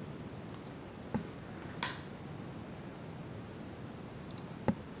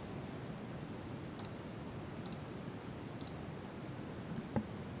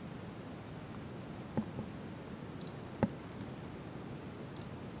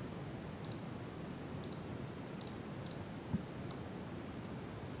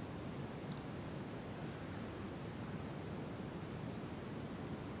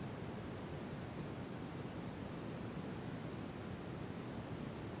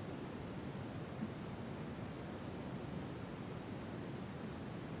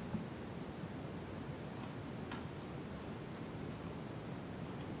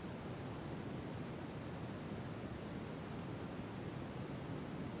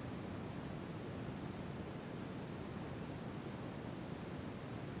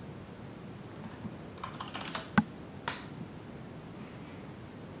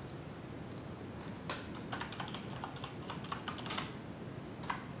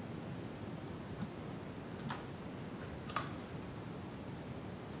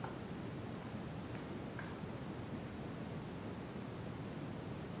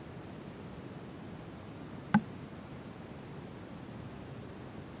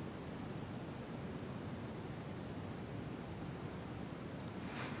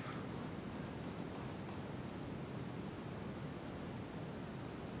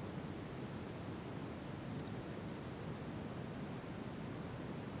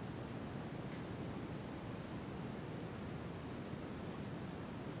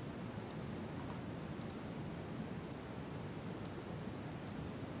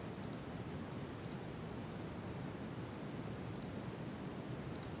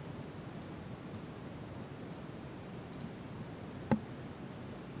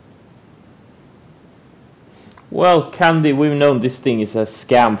 Well, Candy, we've known this thing is a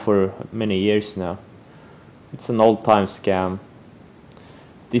scam for many years now. It's an old-time scam.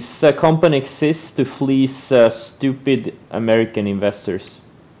 This company exists to fleece stupid American investors.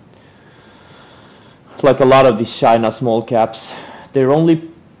 Like a lot of these China small caps. Their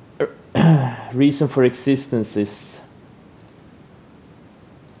only reason for existence is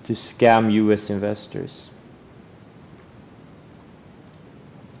to scam US investors.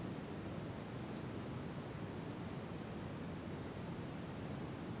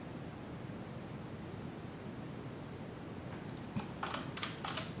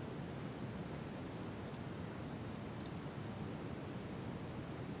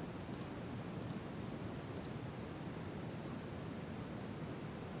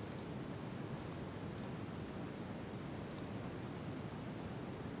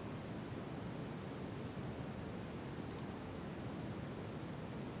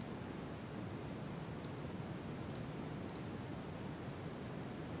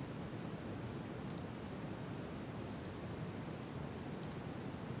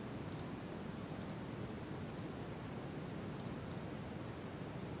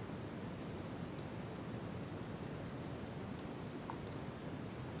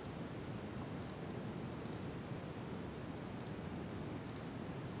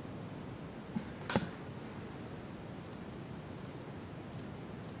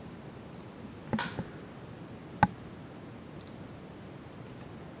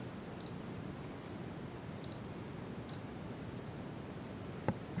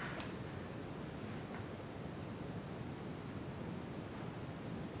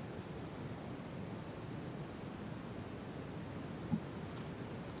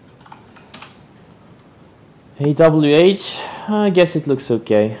 AWH, I guess it looks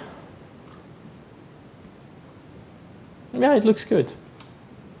okay. Yeah, it looks good.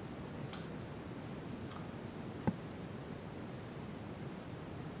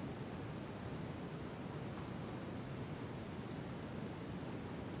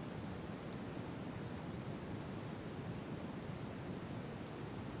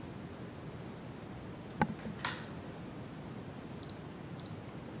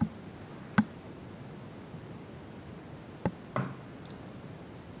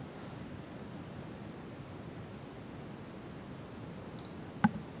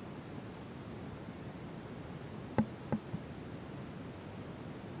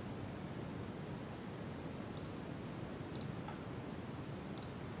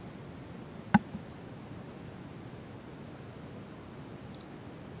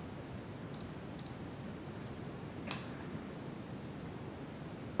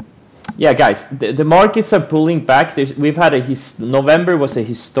 Yeah, guys, the markets are pulling back. We've had November was a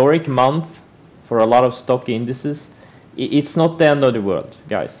historic month for a lot of stock indices. It's not the end of the world,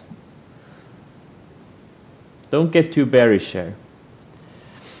 guys. Don't get too bearish here.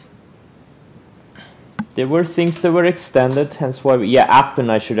 There were things that were extended, hence why yeah,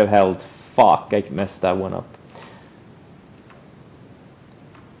 Appen I should have held. Fuck, I messed that one up.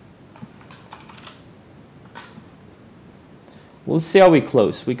 We'll see how we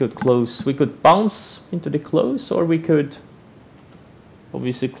close. We could bounce into the close, or we could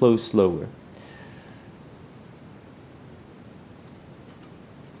obviously close lower.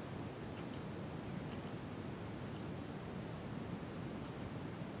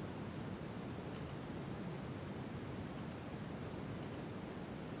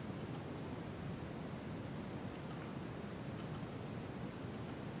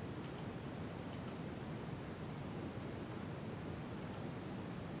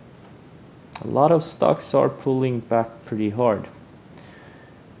 A lot of stocks are pulling back pretty hard,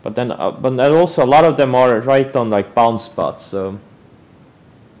 but then also a lot of them are right on like bounce spots. So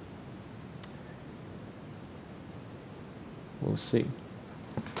we'll see.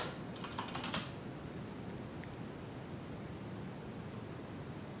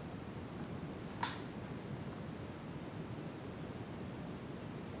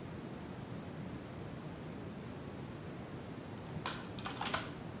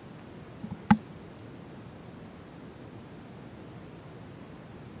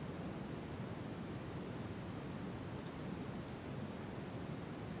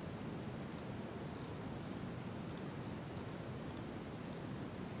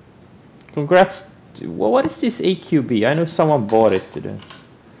 Congrats. Well, what is this AQB? I know someone bought it today.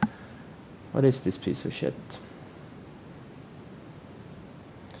 What is this piece of shit?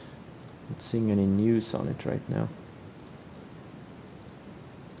 Not seeing any news on it right now.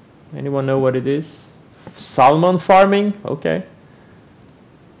 Anyone know what it is? Salmon farming? Okay.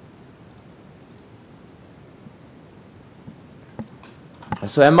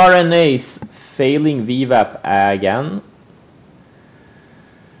 So mRNAs failing VWAP again,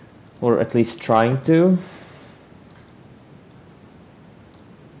 or at least trying to.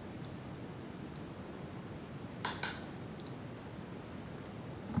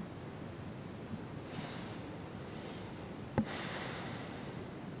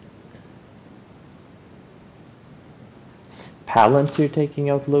 Palantir taking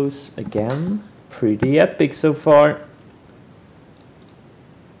out lows again. Pretty epic so far.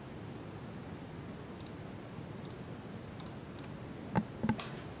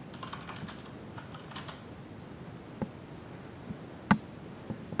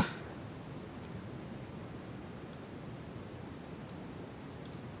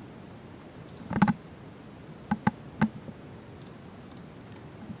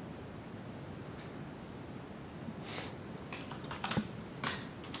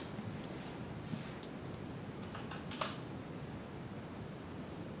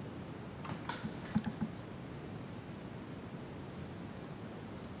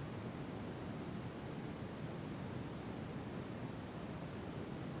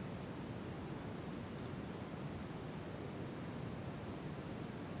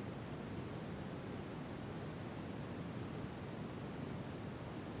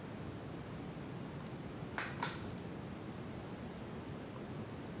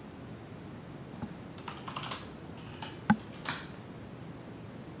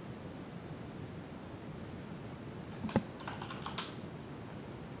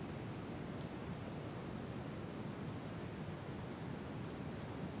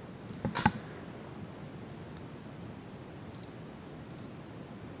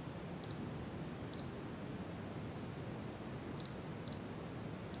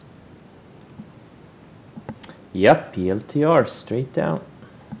 Yep, PLTR straight down.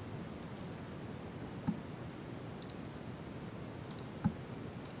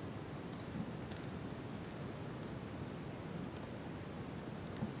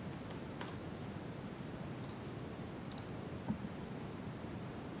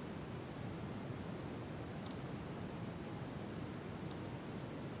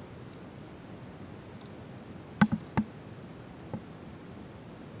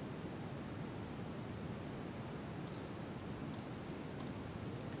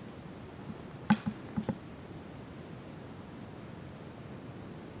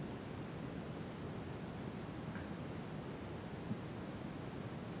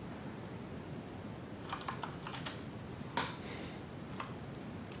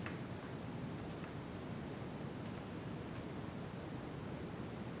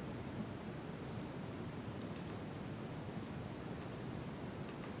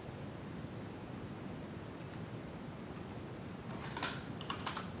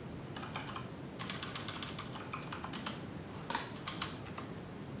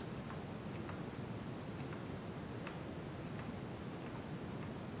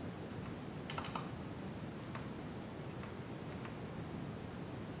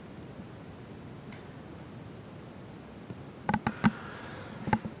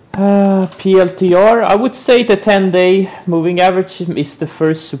 PLTR, I would say the 10-day moving average is the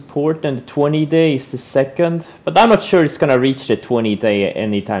first support and the 20-day is the second, but I'm not sure it's gonna reach the 20-day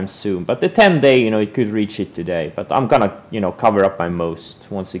anytime soon. But the 10-day, it could reach it today, but I'm gonna, cover up my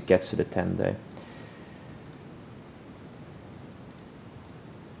most once it gets to the 10-day.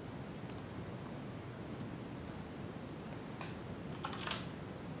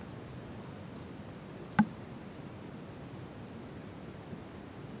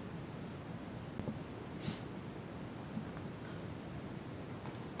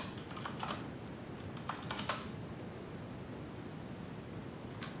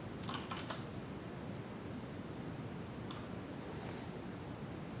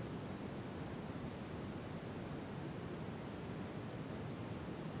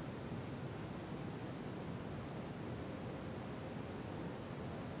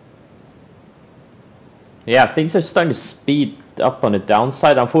 Yeah, things are starting to speed up on the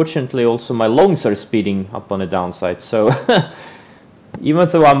downside. Unfortunately, also my longs are speeding up on the downside. So even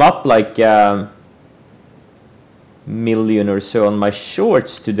though I'm up like million or so on my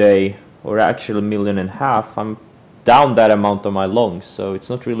shorts today, or actually 1.5 million, I'm down that amount on my longs. So it's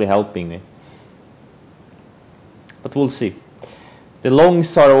not really helping me. But we'll see. The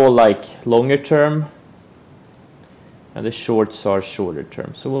longs are all like longer term, and the shorts are shorter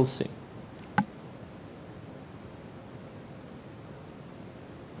term. So we'll see.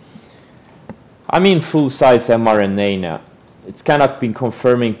 I'm in full size mRNA now. It's kind of been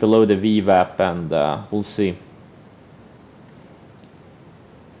confirming below the VWAP, and we'll see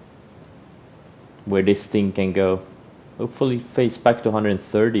where this thing can go Hopefully face back to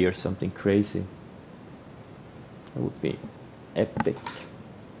 130 or something crazy. That would be epic.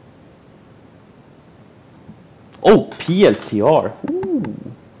 Oh, PLTR. Ooh.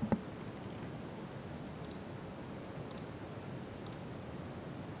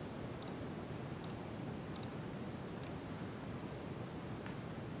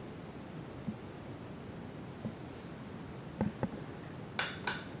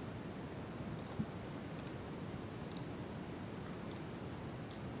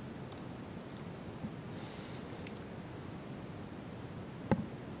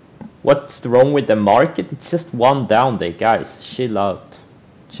 What's wrong with the market? It's just one down day, guys. Chill out.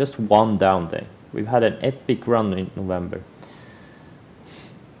 Just one down day. We've had an epic run in November.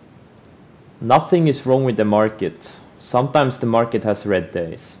 Nothing is wrong with the market. Sometimes the market has red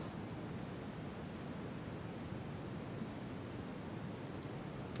days.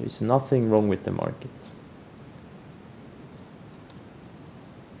 There's nothing wrong with the market.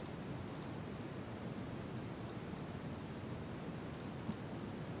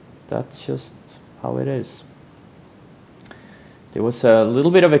 That's just how it is. There was a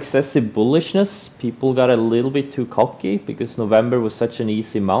little bit of excessive bullishness. People got a little bit too cocky because November was such an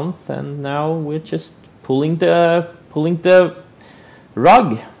easy month, and now we're just pulling the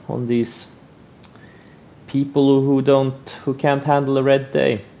rug on these people who can't handle a red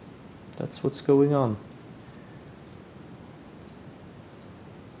day. That's what's going on.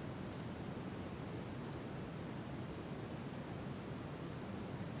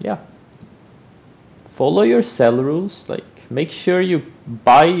 Yeah. Follow your sell rules. Like, make sure you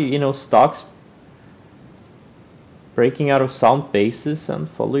buy, stocks breaking out of sound basis, and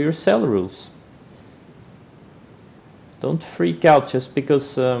follow your sell rules. Don't freak out just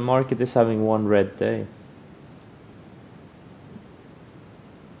because market is having one red day.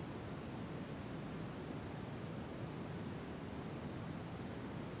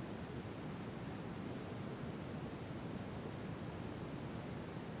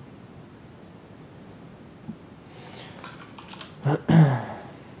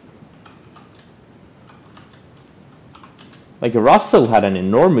 Like Russell had an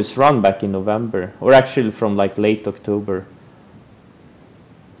enormous run back in November, or actually from like late October.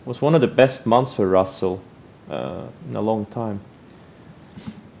 It was one of the best months for Russell in a long time.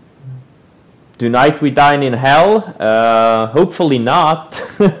 Tonight we dine in hell? Hopefully not.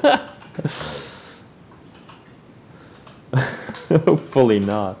 Hopefully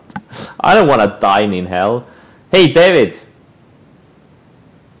not. I don't want to dine in hell. Hey, David.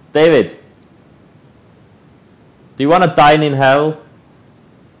 David. Do you want to dine in hell?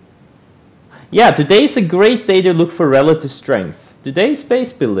 Yeah, today is a great day to look for relative strength. Today is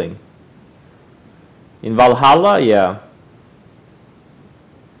base building. In Valhalla, yeah.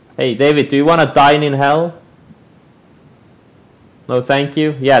 Hey, David, do you want to dine in hell? No, thank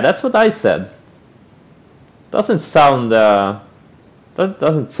you. Yeah, that's what I said. Doesn't sound, that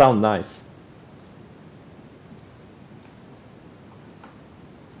doesn't sound nice.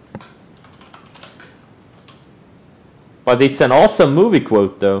 But it's an awesome movie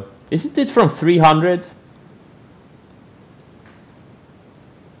quote, though. Isn't it from 300?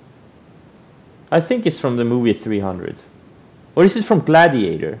 I think it's from the movie 300. Or is it from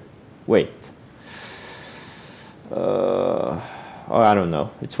Gladiator? Wait. Oh, I don't know.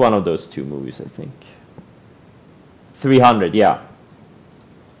 It's one of those two movies, I think. 300, yeah.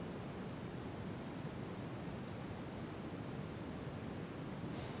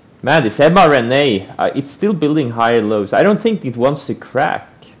 Man, this mRNA, it's still building higher lows. I don't think it wants to crack.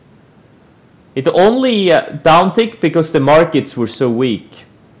 It only downticked because the markets were so weak.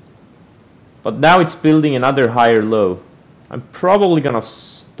 But now it's building another higher low. I'm probably gonna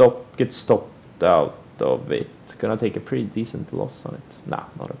get stopped out of it. Gonna take a pretty decent loss on it. Nah,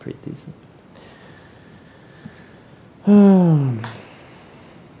 not a pretty decent.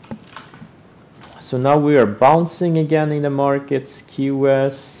 So now we are bouncing again in the markets.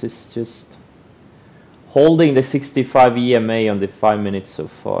 QS is just holding the 65 EMA on the 5 minutes so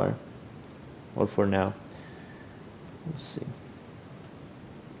far, or for now. We'll see.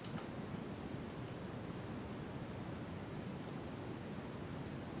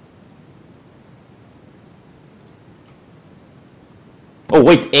 Oh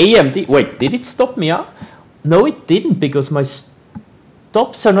wait, AMD. Wait, did it stop me up? No, it didn't, because my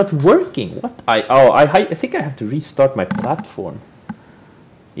stops are not working. What? I think I have to restart my platform.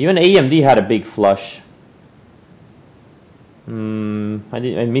 Even AMD had a big flush. I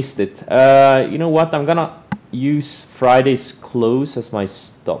missed it. You know what? I'm gonna use Friday's close as my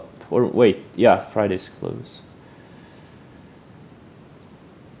stop. Or wait, yeah, Friday's close.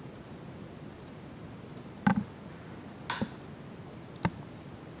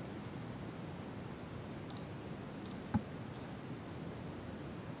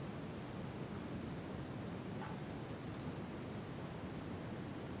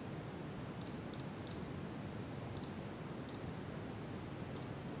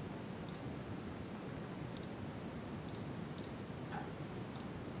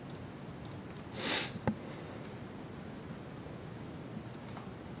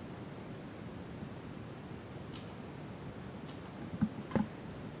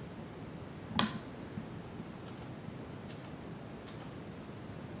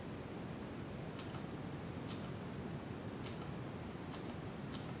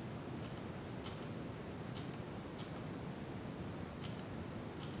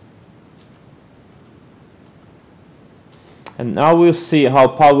 And now we'll see how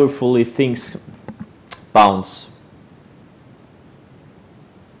powerfully things bounce.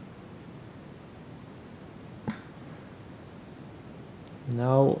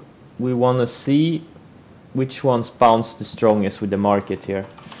 Now we want to see which ones bounce the strongest with the market here,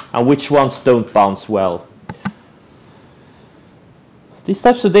 and which ones don't bounce well. These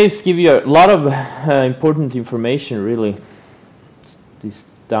types of days give you a lot of important information, really, these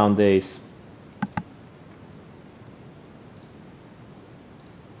down days.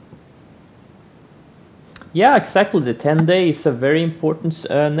 Yeah, exactly. The 10-day is a very important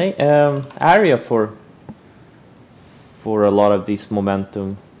area for a lot of these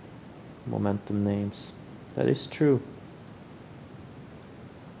momentum names. That is true.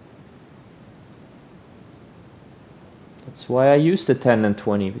 That's why I use the 10 and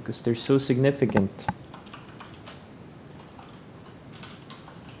 20, because they're so significant.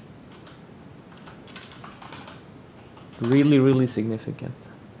 Really, really significant.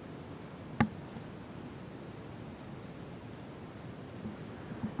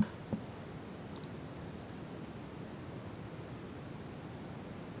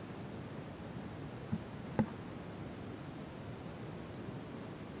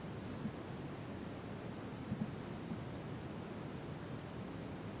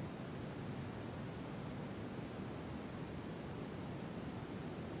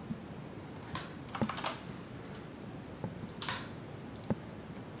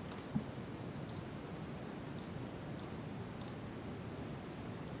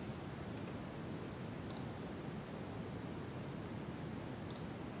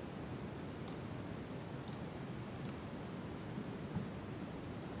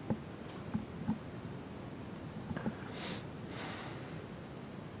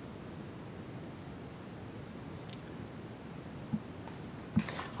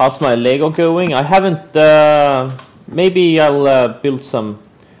 How's my Lego going? I haven't, maybe I'll build some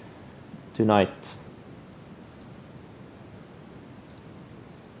tonight.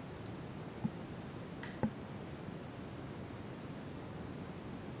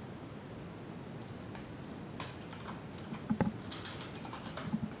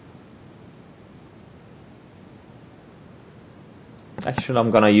 Actually,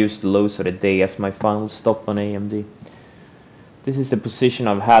 I'm gonna use the lows of the day as my final stop on AMD. This is the position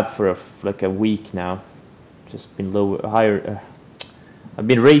I've had for like a week now. Just been higher. I've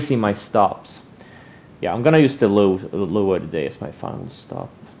been raising my stops. Yeah, I'm gonna use the low of the day as my final stop.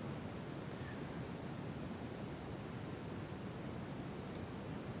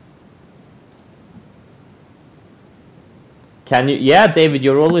 Can you? Yeah, David,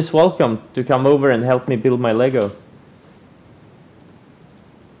 you're always welcome to come over and help me build my Lego.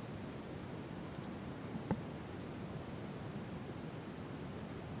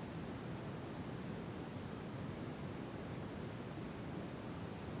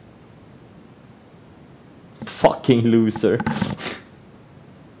 Fucking loser.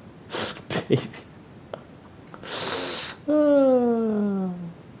 David.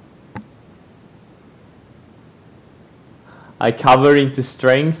 I cover into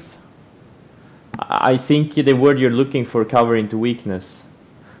strength. I think the word you're looking for, cover into weakness.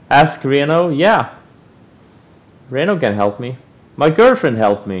 Ask Reno. Yeah, Reno can help me. My girlfriend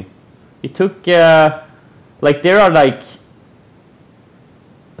helped me. It took like there are like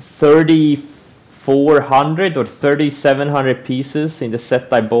 3,400 or 3,700 pieces in the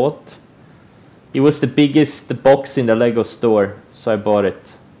set I bought. It was the biggest box in the Lego store, so I bought it.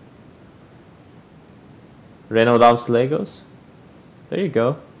 Reno loves Legos. There you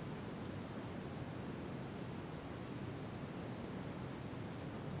go.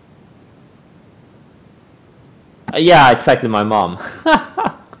 Yeah, exactly, my mom.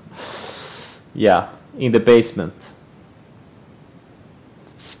 Yeah, in the basement.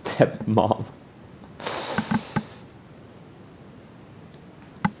 Stepmom.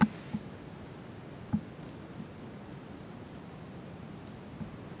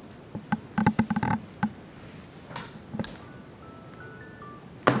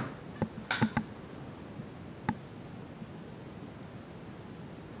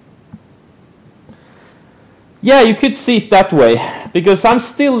 Yeah, you could see it that way, because I'm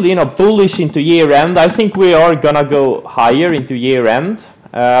still, bullish into year end. I think we are gonna go higher into year end,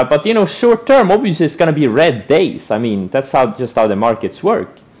 but short term, obviously, it's gonna be red days. I mean, that's just how the markets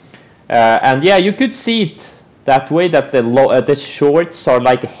work. And yeah, you could see it that way, that the shorts are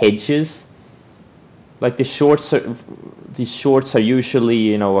like hedges. Like these shorts are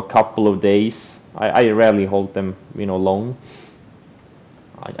usually a couple of days. I rarely hold them long.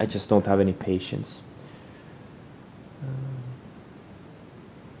 I just don't have any patience.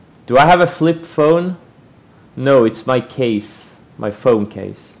 Do I have a flip phone? No, it's my case, my phone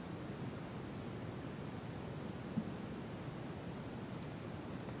case.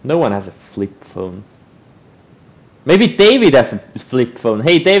 No one has a flip phone. Maybe David has a flip phone.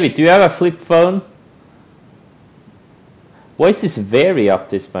 Hey David, do you have a flip phone? Why is this Very up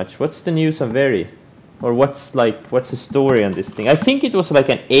this much? What's the news on Very? Or what's the story on this thing? I think it was like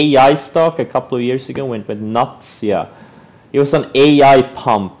an AI stock a couple of years ago when it went nuts, yeah. It was an AI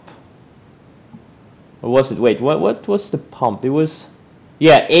pump. Or was it, wait, what was the pump? It was,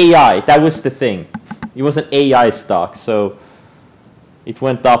 yeah, AI, that was the thing. It was an AI stock, so it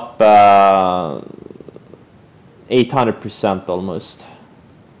went up 800% almost.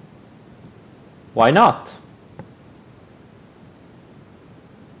 Why not?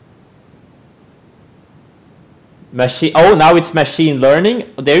 Machine, oh, now it's machine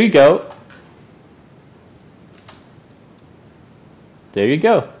learning. There you go. There you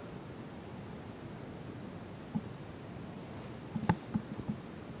go.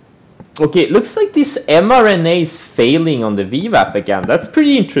 Okay, it looks like this mRNA is failing on the VWAP again. That's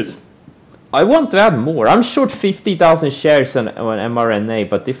pretty interesting. I want to add more. I'm short 50,000 shares on mRNA,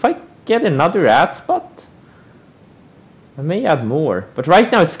 but if I get another ad spot, I may add more. But right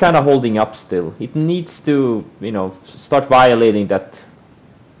now it's kind of holding up still. It needs to, you know, start violating that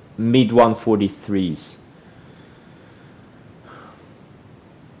mid 143s.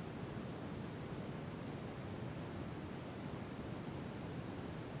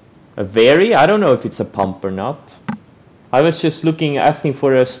 A Very? I don't know if it's a pump or not. I was just asking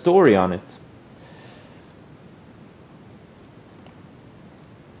for a story on it.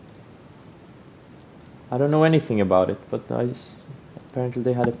 I don't know anything about it, but apparently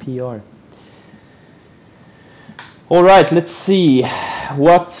they had a PR. All right, let's see.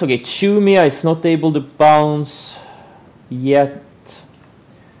 Okay, Chumia is not able to bounce yet.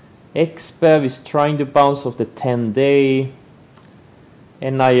 XBEV is trying to bounce off the 10-day.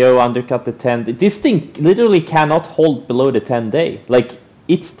 NIO undercut the 10. This thing literally cannot hold below the 10-day. Like,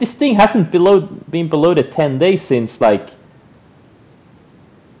 this thing hasn't been below the 10-day since like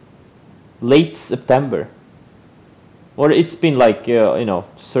late September, or it's been like you know,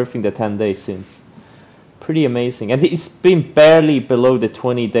 surfing the 10-day since. Pretty amazing, and it's been barely below the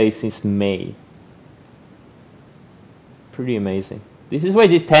 20-day since May. Pretty amazing. This is why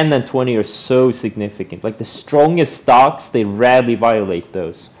the 10 and 20 are so significant. Like the strongest stocks, they rarely violate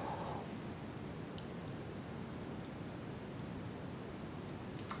those.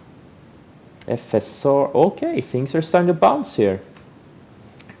 FSR, okay, things are starting to bounce here.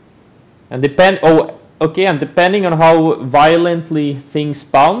 And depending on how violently things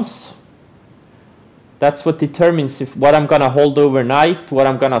bounce, that's what determines what I'm gonna hold overnight, what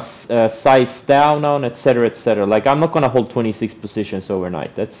I'm gonna size down on, etc., etc. Like, I'm not gonna hold 26 positions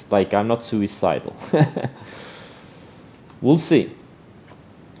overnight. That's like, I'm not suicidal. We'll see.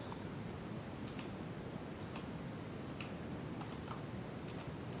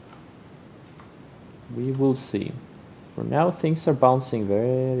 We will see. For now, things are bouncing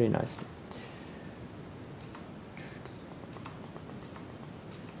very nicely.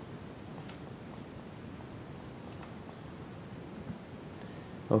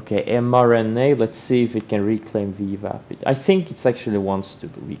 Okay, mRNA, let's see if it can reclaim VWAP. I think it actually wants to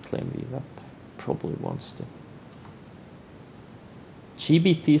reclaim VWAP. Probably wants to.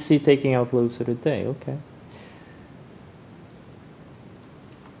 GBTC taking out lows of the day, okay.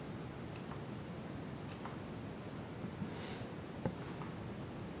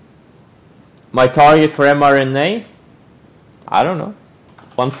 My target for mRNA? I don't know.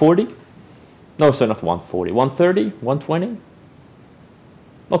 140? No, sorry, not 140. 130? 120?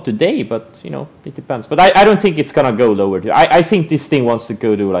 Not today, but you know, it depends. But I don't think it's gonna go lower. I think this thing wants to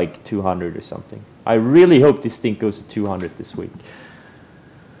go to like 200 or something. I really hope this thing goes to 200 this week.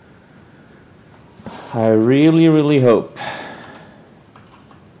 I really, really hope.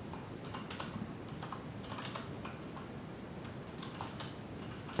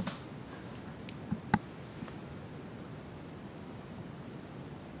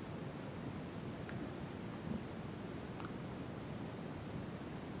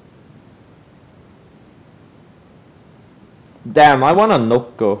 Damn, I want a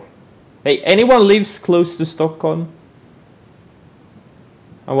Nocco. Hey, anyone lives close to Stockholm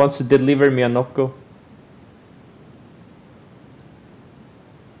and wants to deliver me a Nocco?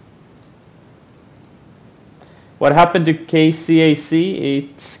 What happened to KCAC?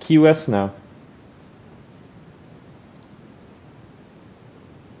 It's QS now.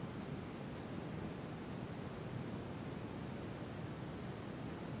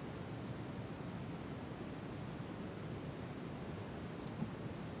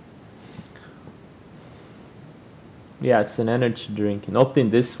 Yeah, it's an energy drink. Not in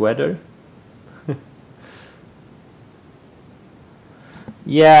this weather.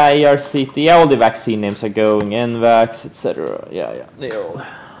 Yeah, ARCT. Yeah, all the vaccine names are going. NVAX, etc. Yeah, they all.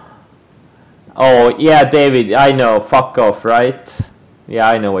 Oh, yeah, David, I know. Fuck off, right? Yeah,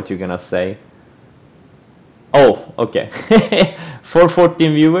 I know what you're gonna say. Oh, okay.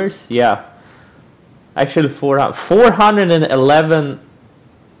 414 viewers? Yeah. Actually, 411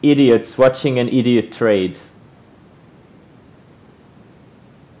 idiots watching an idiot trade.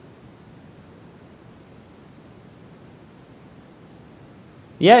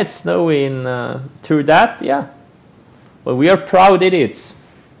 Yeah, it's snowing through that, yeah. Well, we are proud idiots.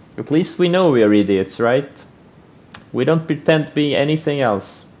 At least we know we are idiots, right? We don't pretend to be anything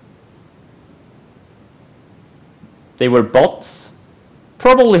else. They were bots.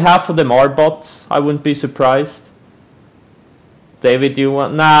 Probably half of them are bots. I wouldn't be surprised. David, you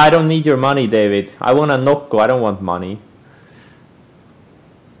want... Nah, I don't need your money, David. I want a Nocco. I don't want money.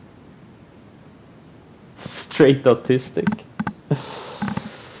 Straight autistic.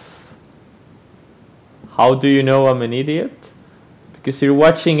 How do you know I'm an idiot? Because you're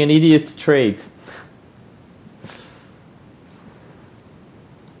watching an idiot trade.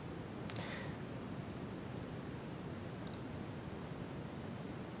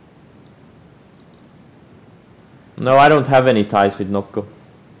 No, I don't have any ties with Nocco.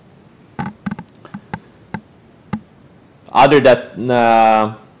 Other than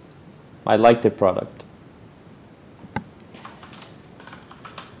I like the product.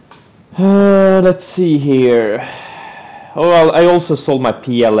 Let's see here. Oh, well, I also sold my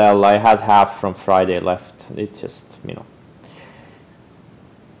PLL. I had half from Friday left. It just, you know.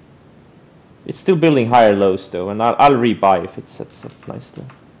 It's still building higher lows though, and I'll rebuy if it sets up nicely.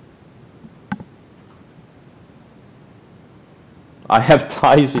 I have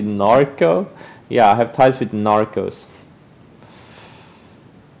ties with Narco? Yeah, I have ties with narcos.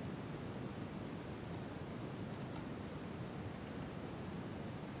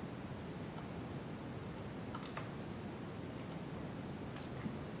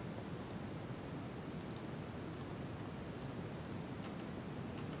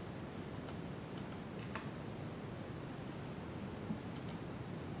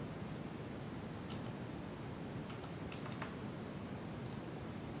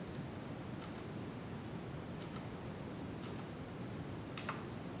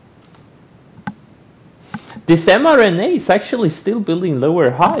 This mRNA is actually still building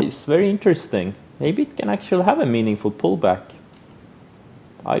lower highs. Very interesting. Maybe it can actually have a meaningful pullback.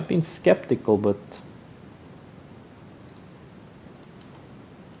 I've been skeptical, but...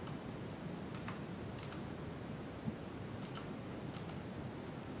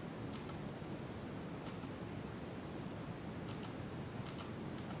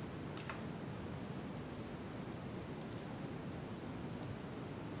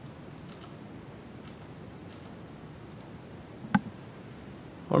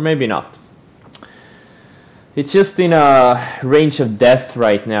 Or maybe not. It's just in a range of death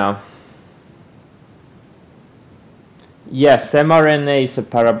right now. Yes, mRNA is a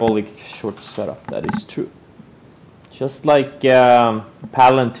parabolic short setup, that is true. Just like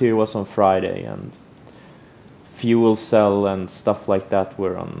Palantir was on Friday and Fuel Cell and stuff like that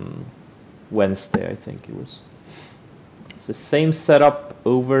were on Wednesday, I think it was. It's the same setup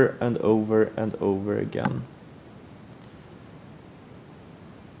over and over and over again.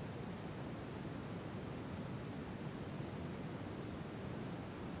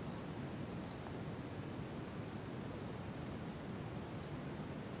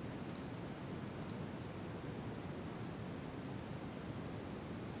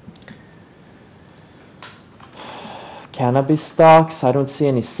 Cannabis stocks, I don't see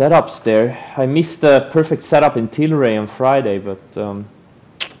any setups there. I missed the perfect setup in Tilray on Friday, but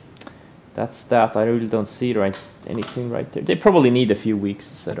that's that. I really don't see anything right there. They probably need a few weeks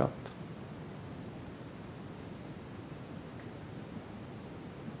to set up.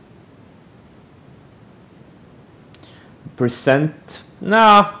 Percent?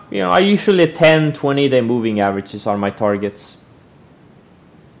 Nah, you know, I usually 10, 20 day moving averages are my targets.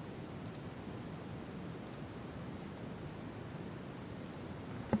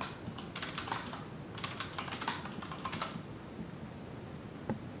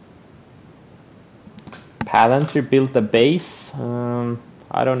 Palantir built a base.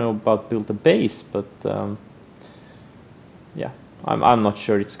 I don't know about built a base, but yeah, I'm not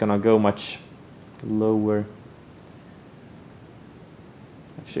sure it's gonna go much lower.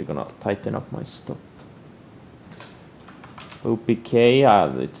 Actually, gonna tighten up my stop. OPK,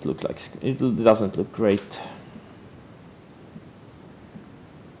 it doesn't look great.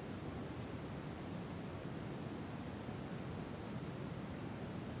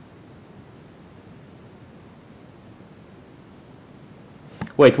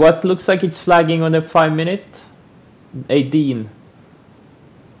 Wait, what looks like it's flagging on the 5 minute? A Dean.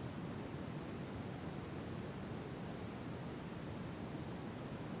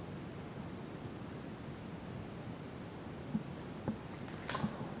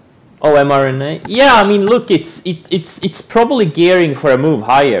 Oh, mRNA. Yeah, I mean, look, it's probably gearing for a move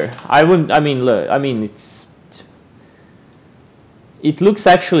higher. I wouldn't. I mean, look. I mean, it looks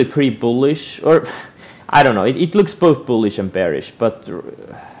actually pretty bullish, or I don't know. It looks both bullish and bearish, but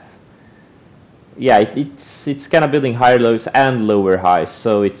yeah, it's kind of building higher lows and lower highs.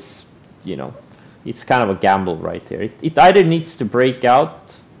 So it's, you know, it's kind of a gamble right here. It either needs to break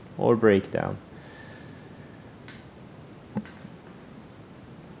out or break down.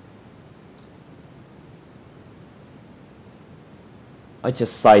 I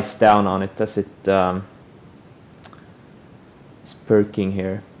just sized down on it as it's perking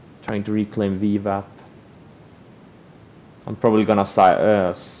here, trying to reclaim VWAP. I'm probably gonna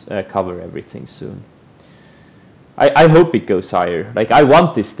cover everything soon. I hope it goes higher. Like, I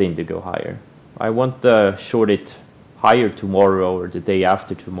want this thing to go higher. I want to short it higher tomorrow or the day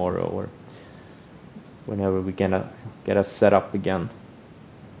after tomorrow or whenever we get us set up again.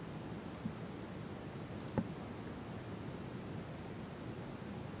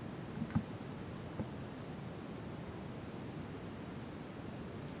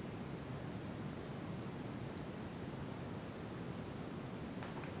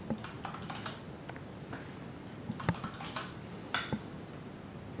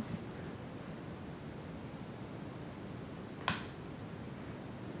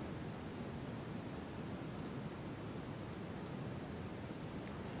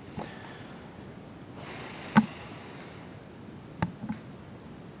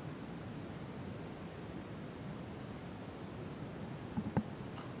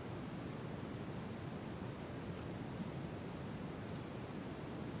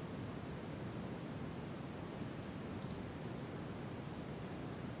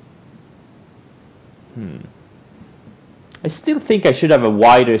 I still think I should have a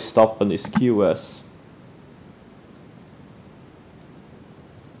wider stop on this QS.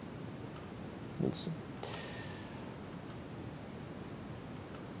 We'll see.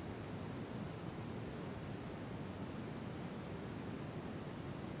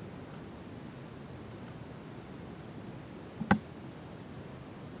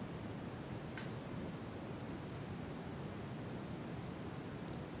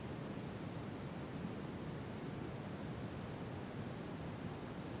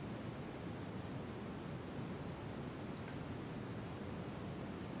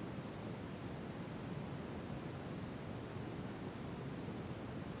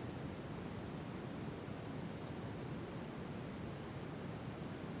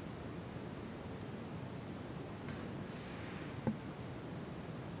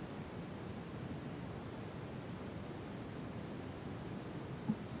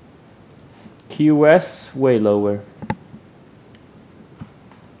 QS way lower.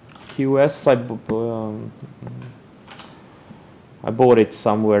 QS I bought it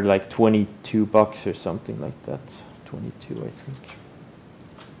somewhere like 22 bucks or something like that. 22, I think.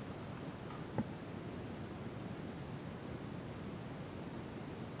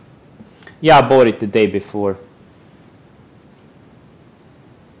 Yeah, I bought it the day before.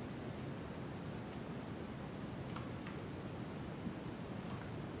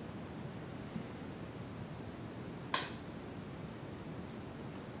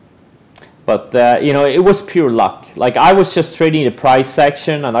 But you know, it was pure luck. Like, I was just trading the price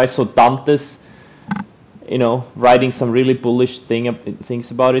section and I saw Dantes, you know, writing some really bullish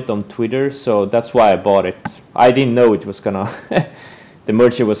things about it on Twitter, so that's why I bought it. I didn't know it was gonna the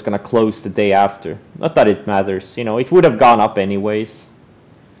merger was gonna close the day after. Not that it matters, you know, it would have gone up anyways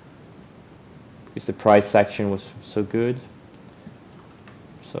because the price action was so good.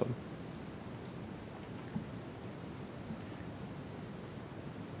 So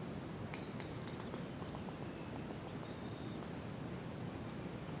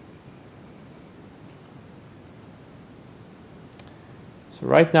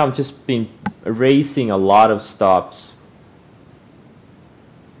right now I've just been erasing a lot of stops.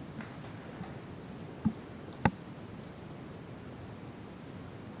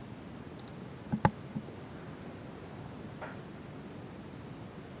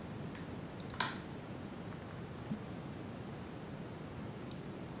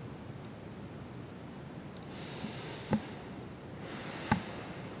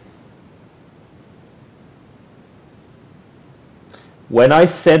 When I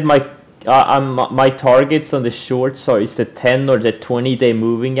said my my targets on the shorts are is the 10 or the 20-day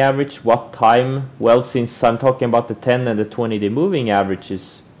moving average. What time? Well, since I'm talking about the 10 and the 20-day moving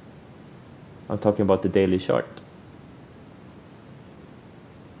averages, I'm talking about the daily chart.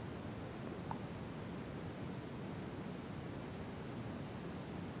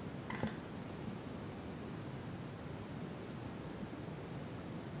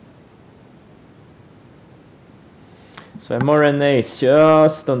 So mRNA is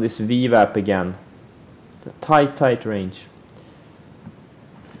just on this VWAP again. The tight range.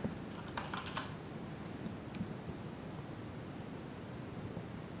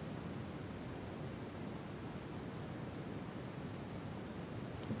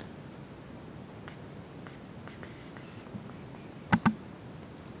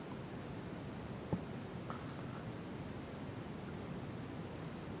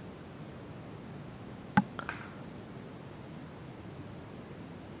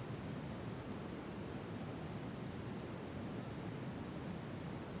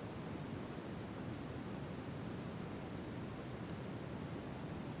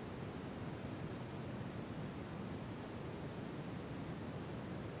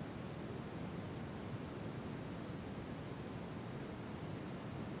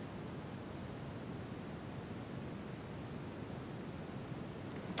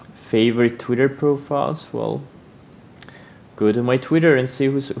 Favorite Twitter profiles? Well, go to my Twitter and see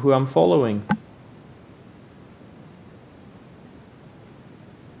who I'm following.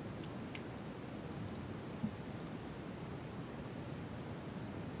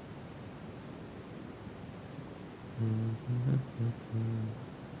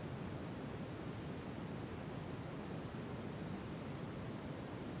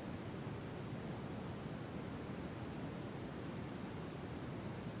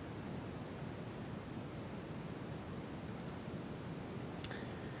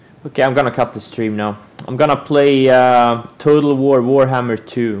 Okay, I'm gonna cut the stream now. I'm gonna play Total War Warhammer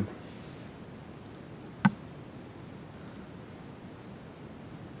 2.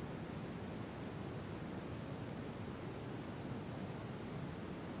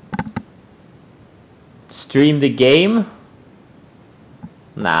 Stream the game?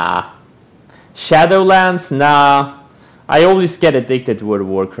 Nah. Shadowlands? Nah. I always get addicted to World of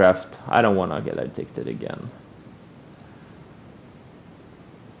Warcraft. I don't wanna get addicted again.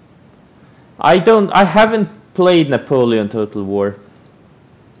 I haven't played Napoleon Total War.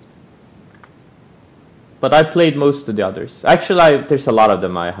 But I played most of the others. Actually, there's a lot of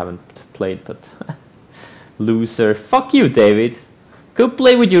them I haven't played, but... Loser. Fuck you, David. Go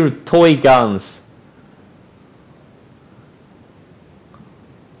play with your toy guns.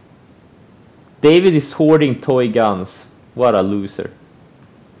 David is hoarding toy guns. What a loser.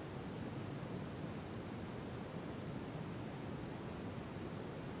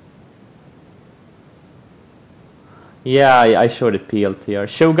 Yeah, I showed it PLTR.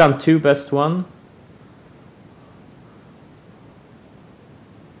 Shogun 2 best one.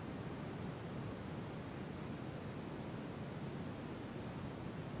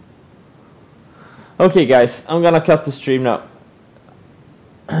 Okay guys, I'm gonna cut the stream now.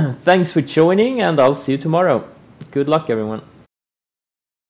 Thanks for joining and I'll see you tomorrow. Good luck everyone.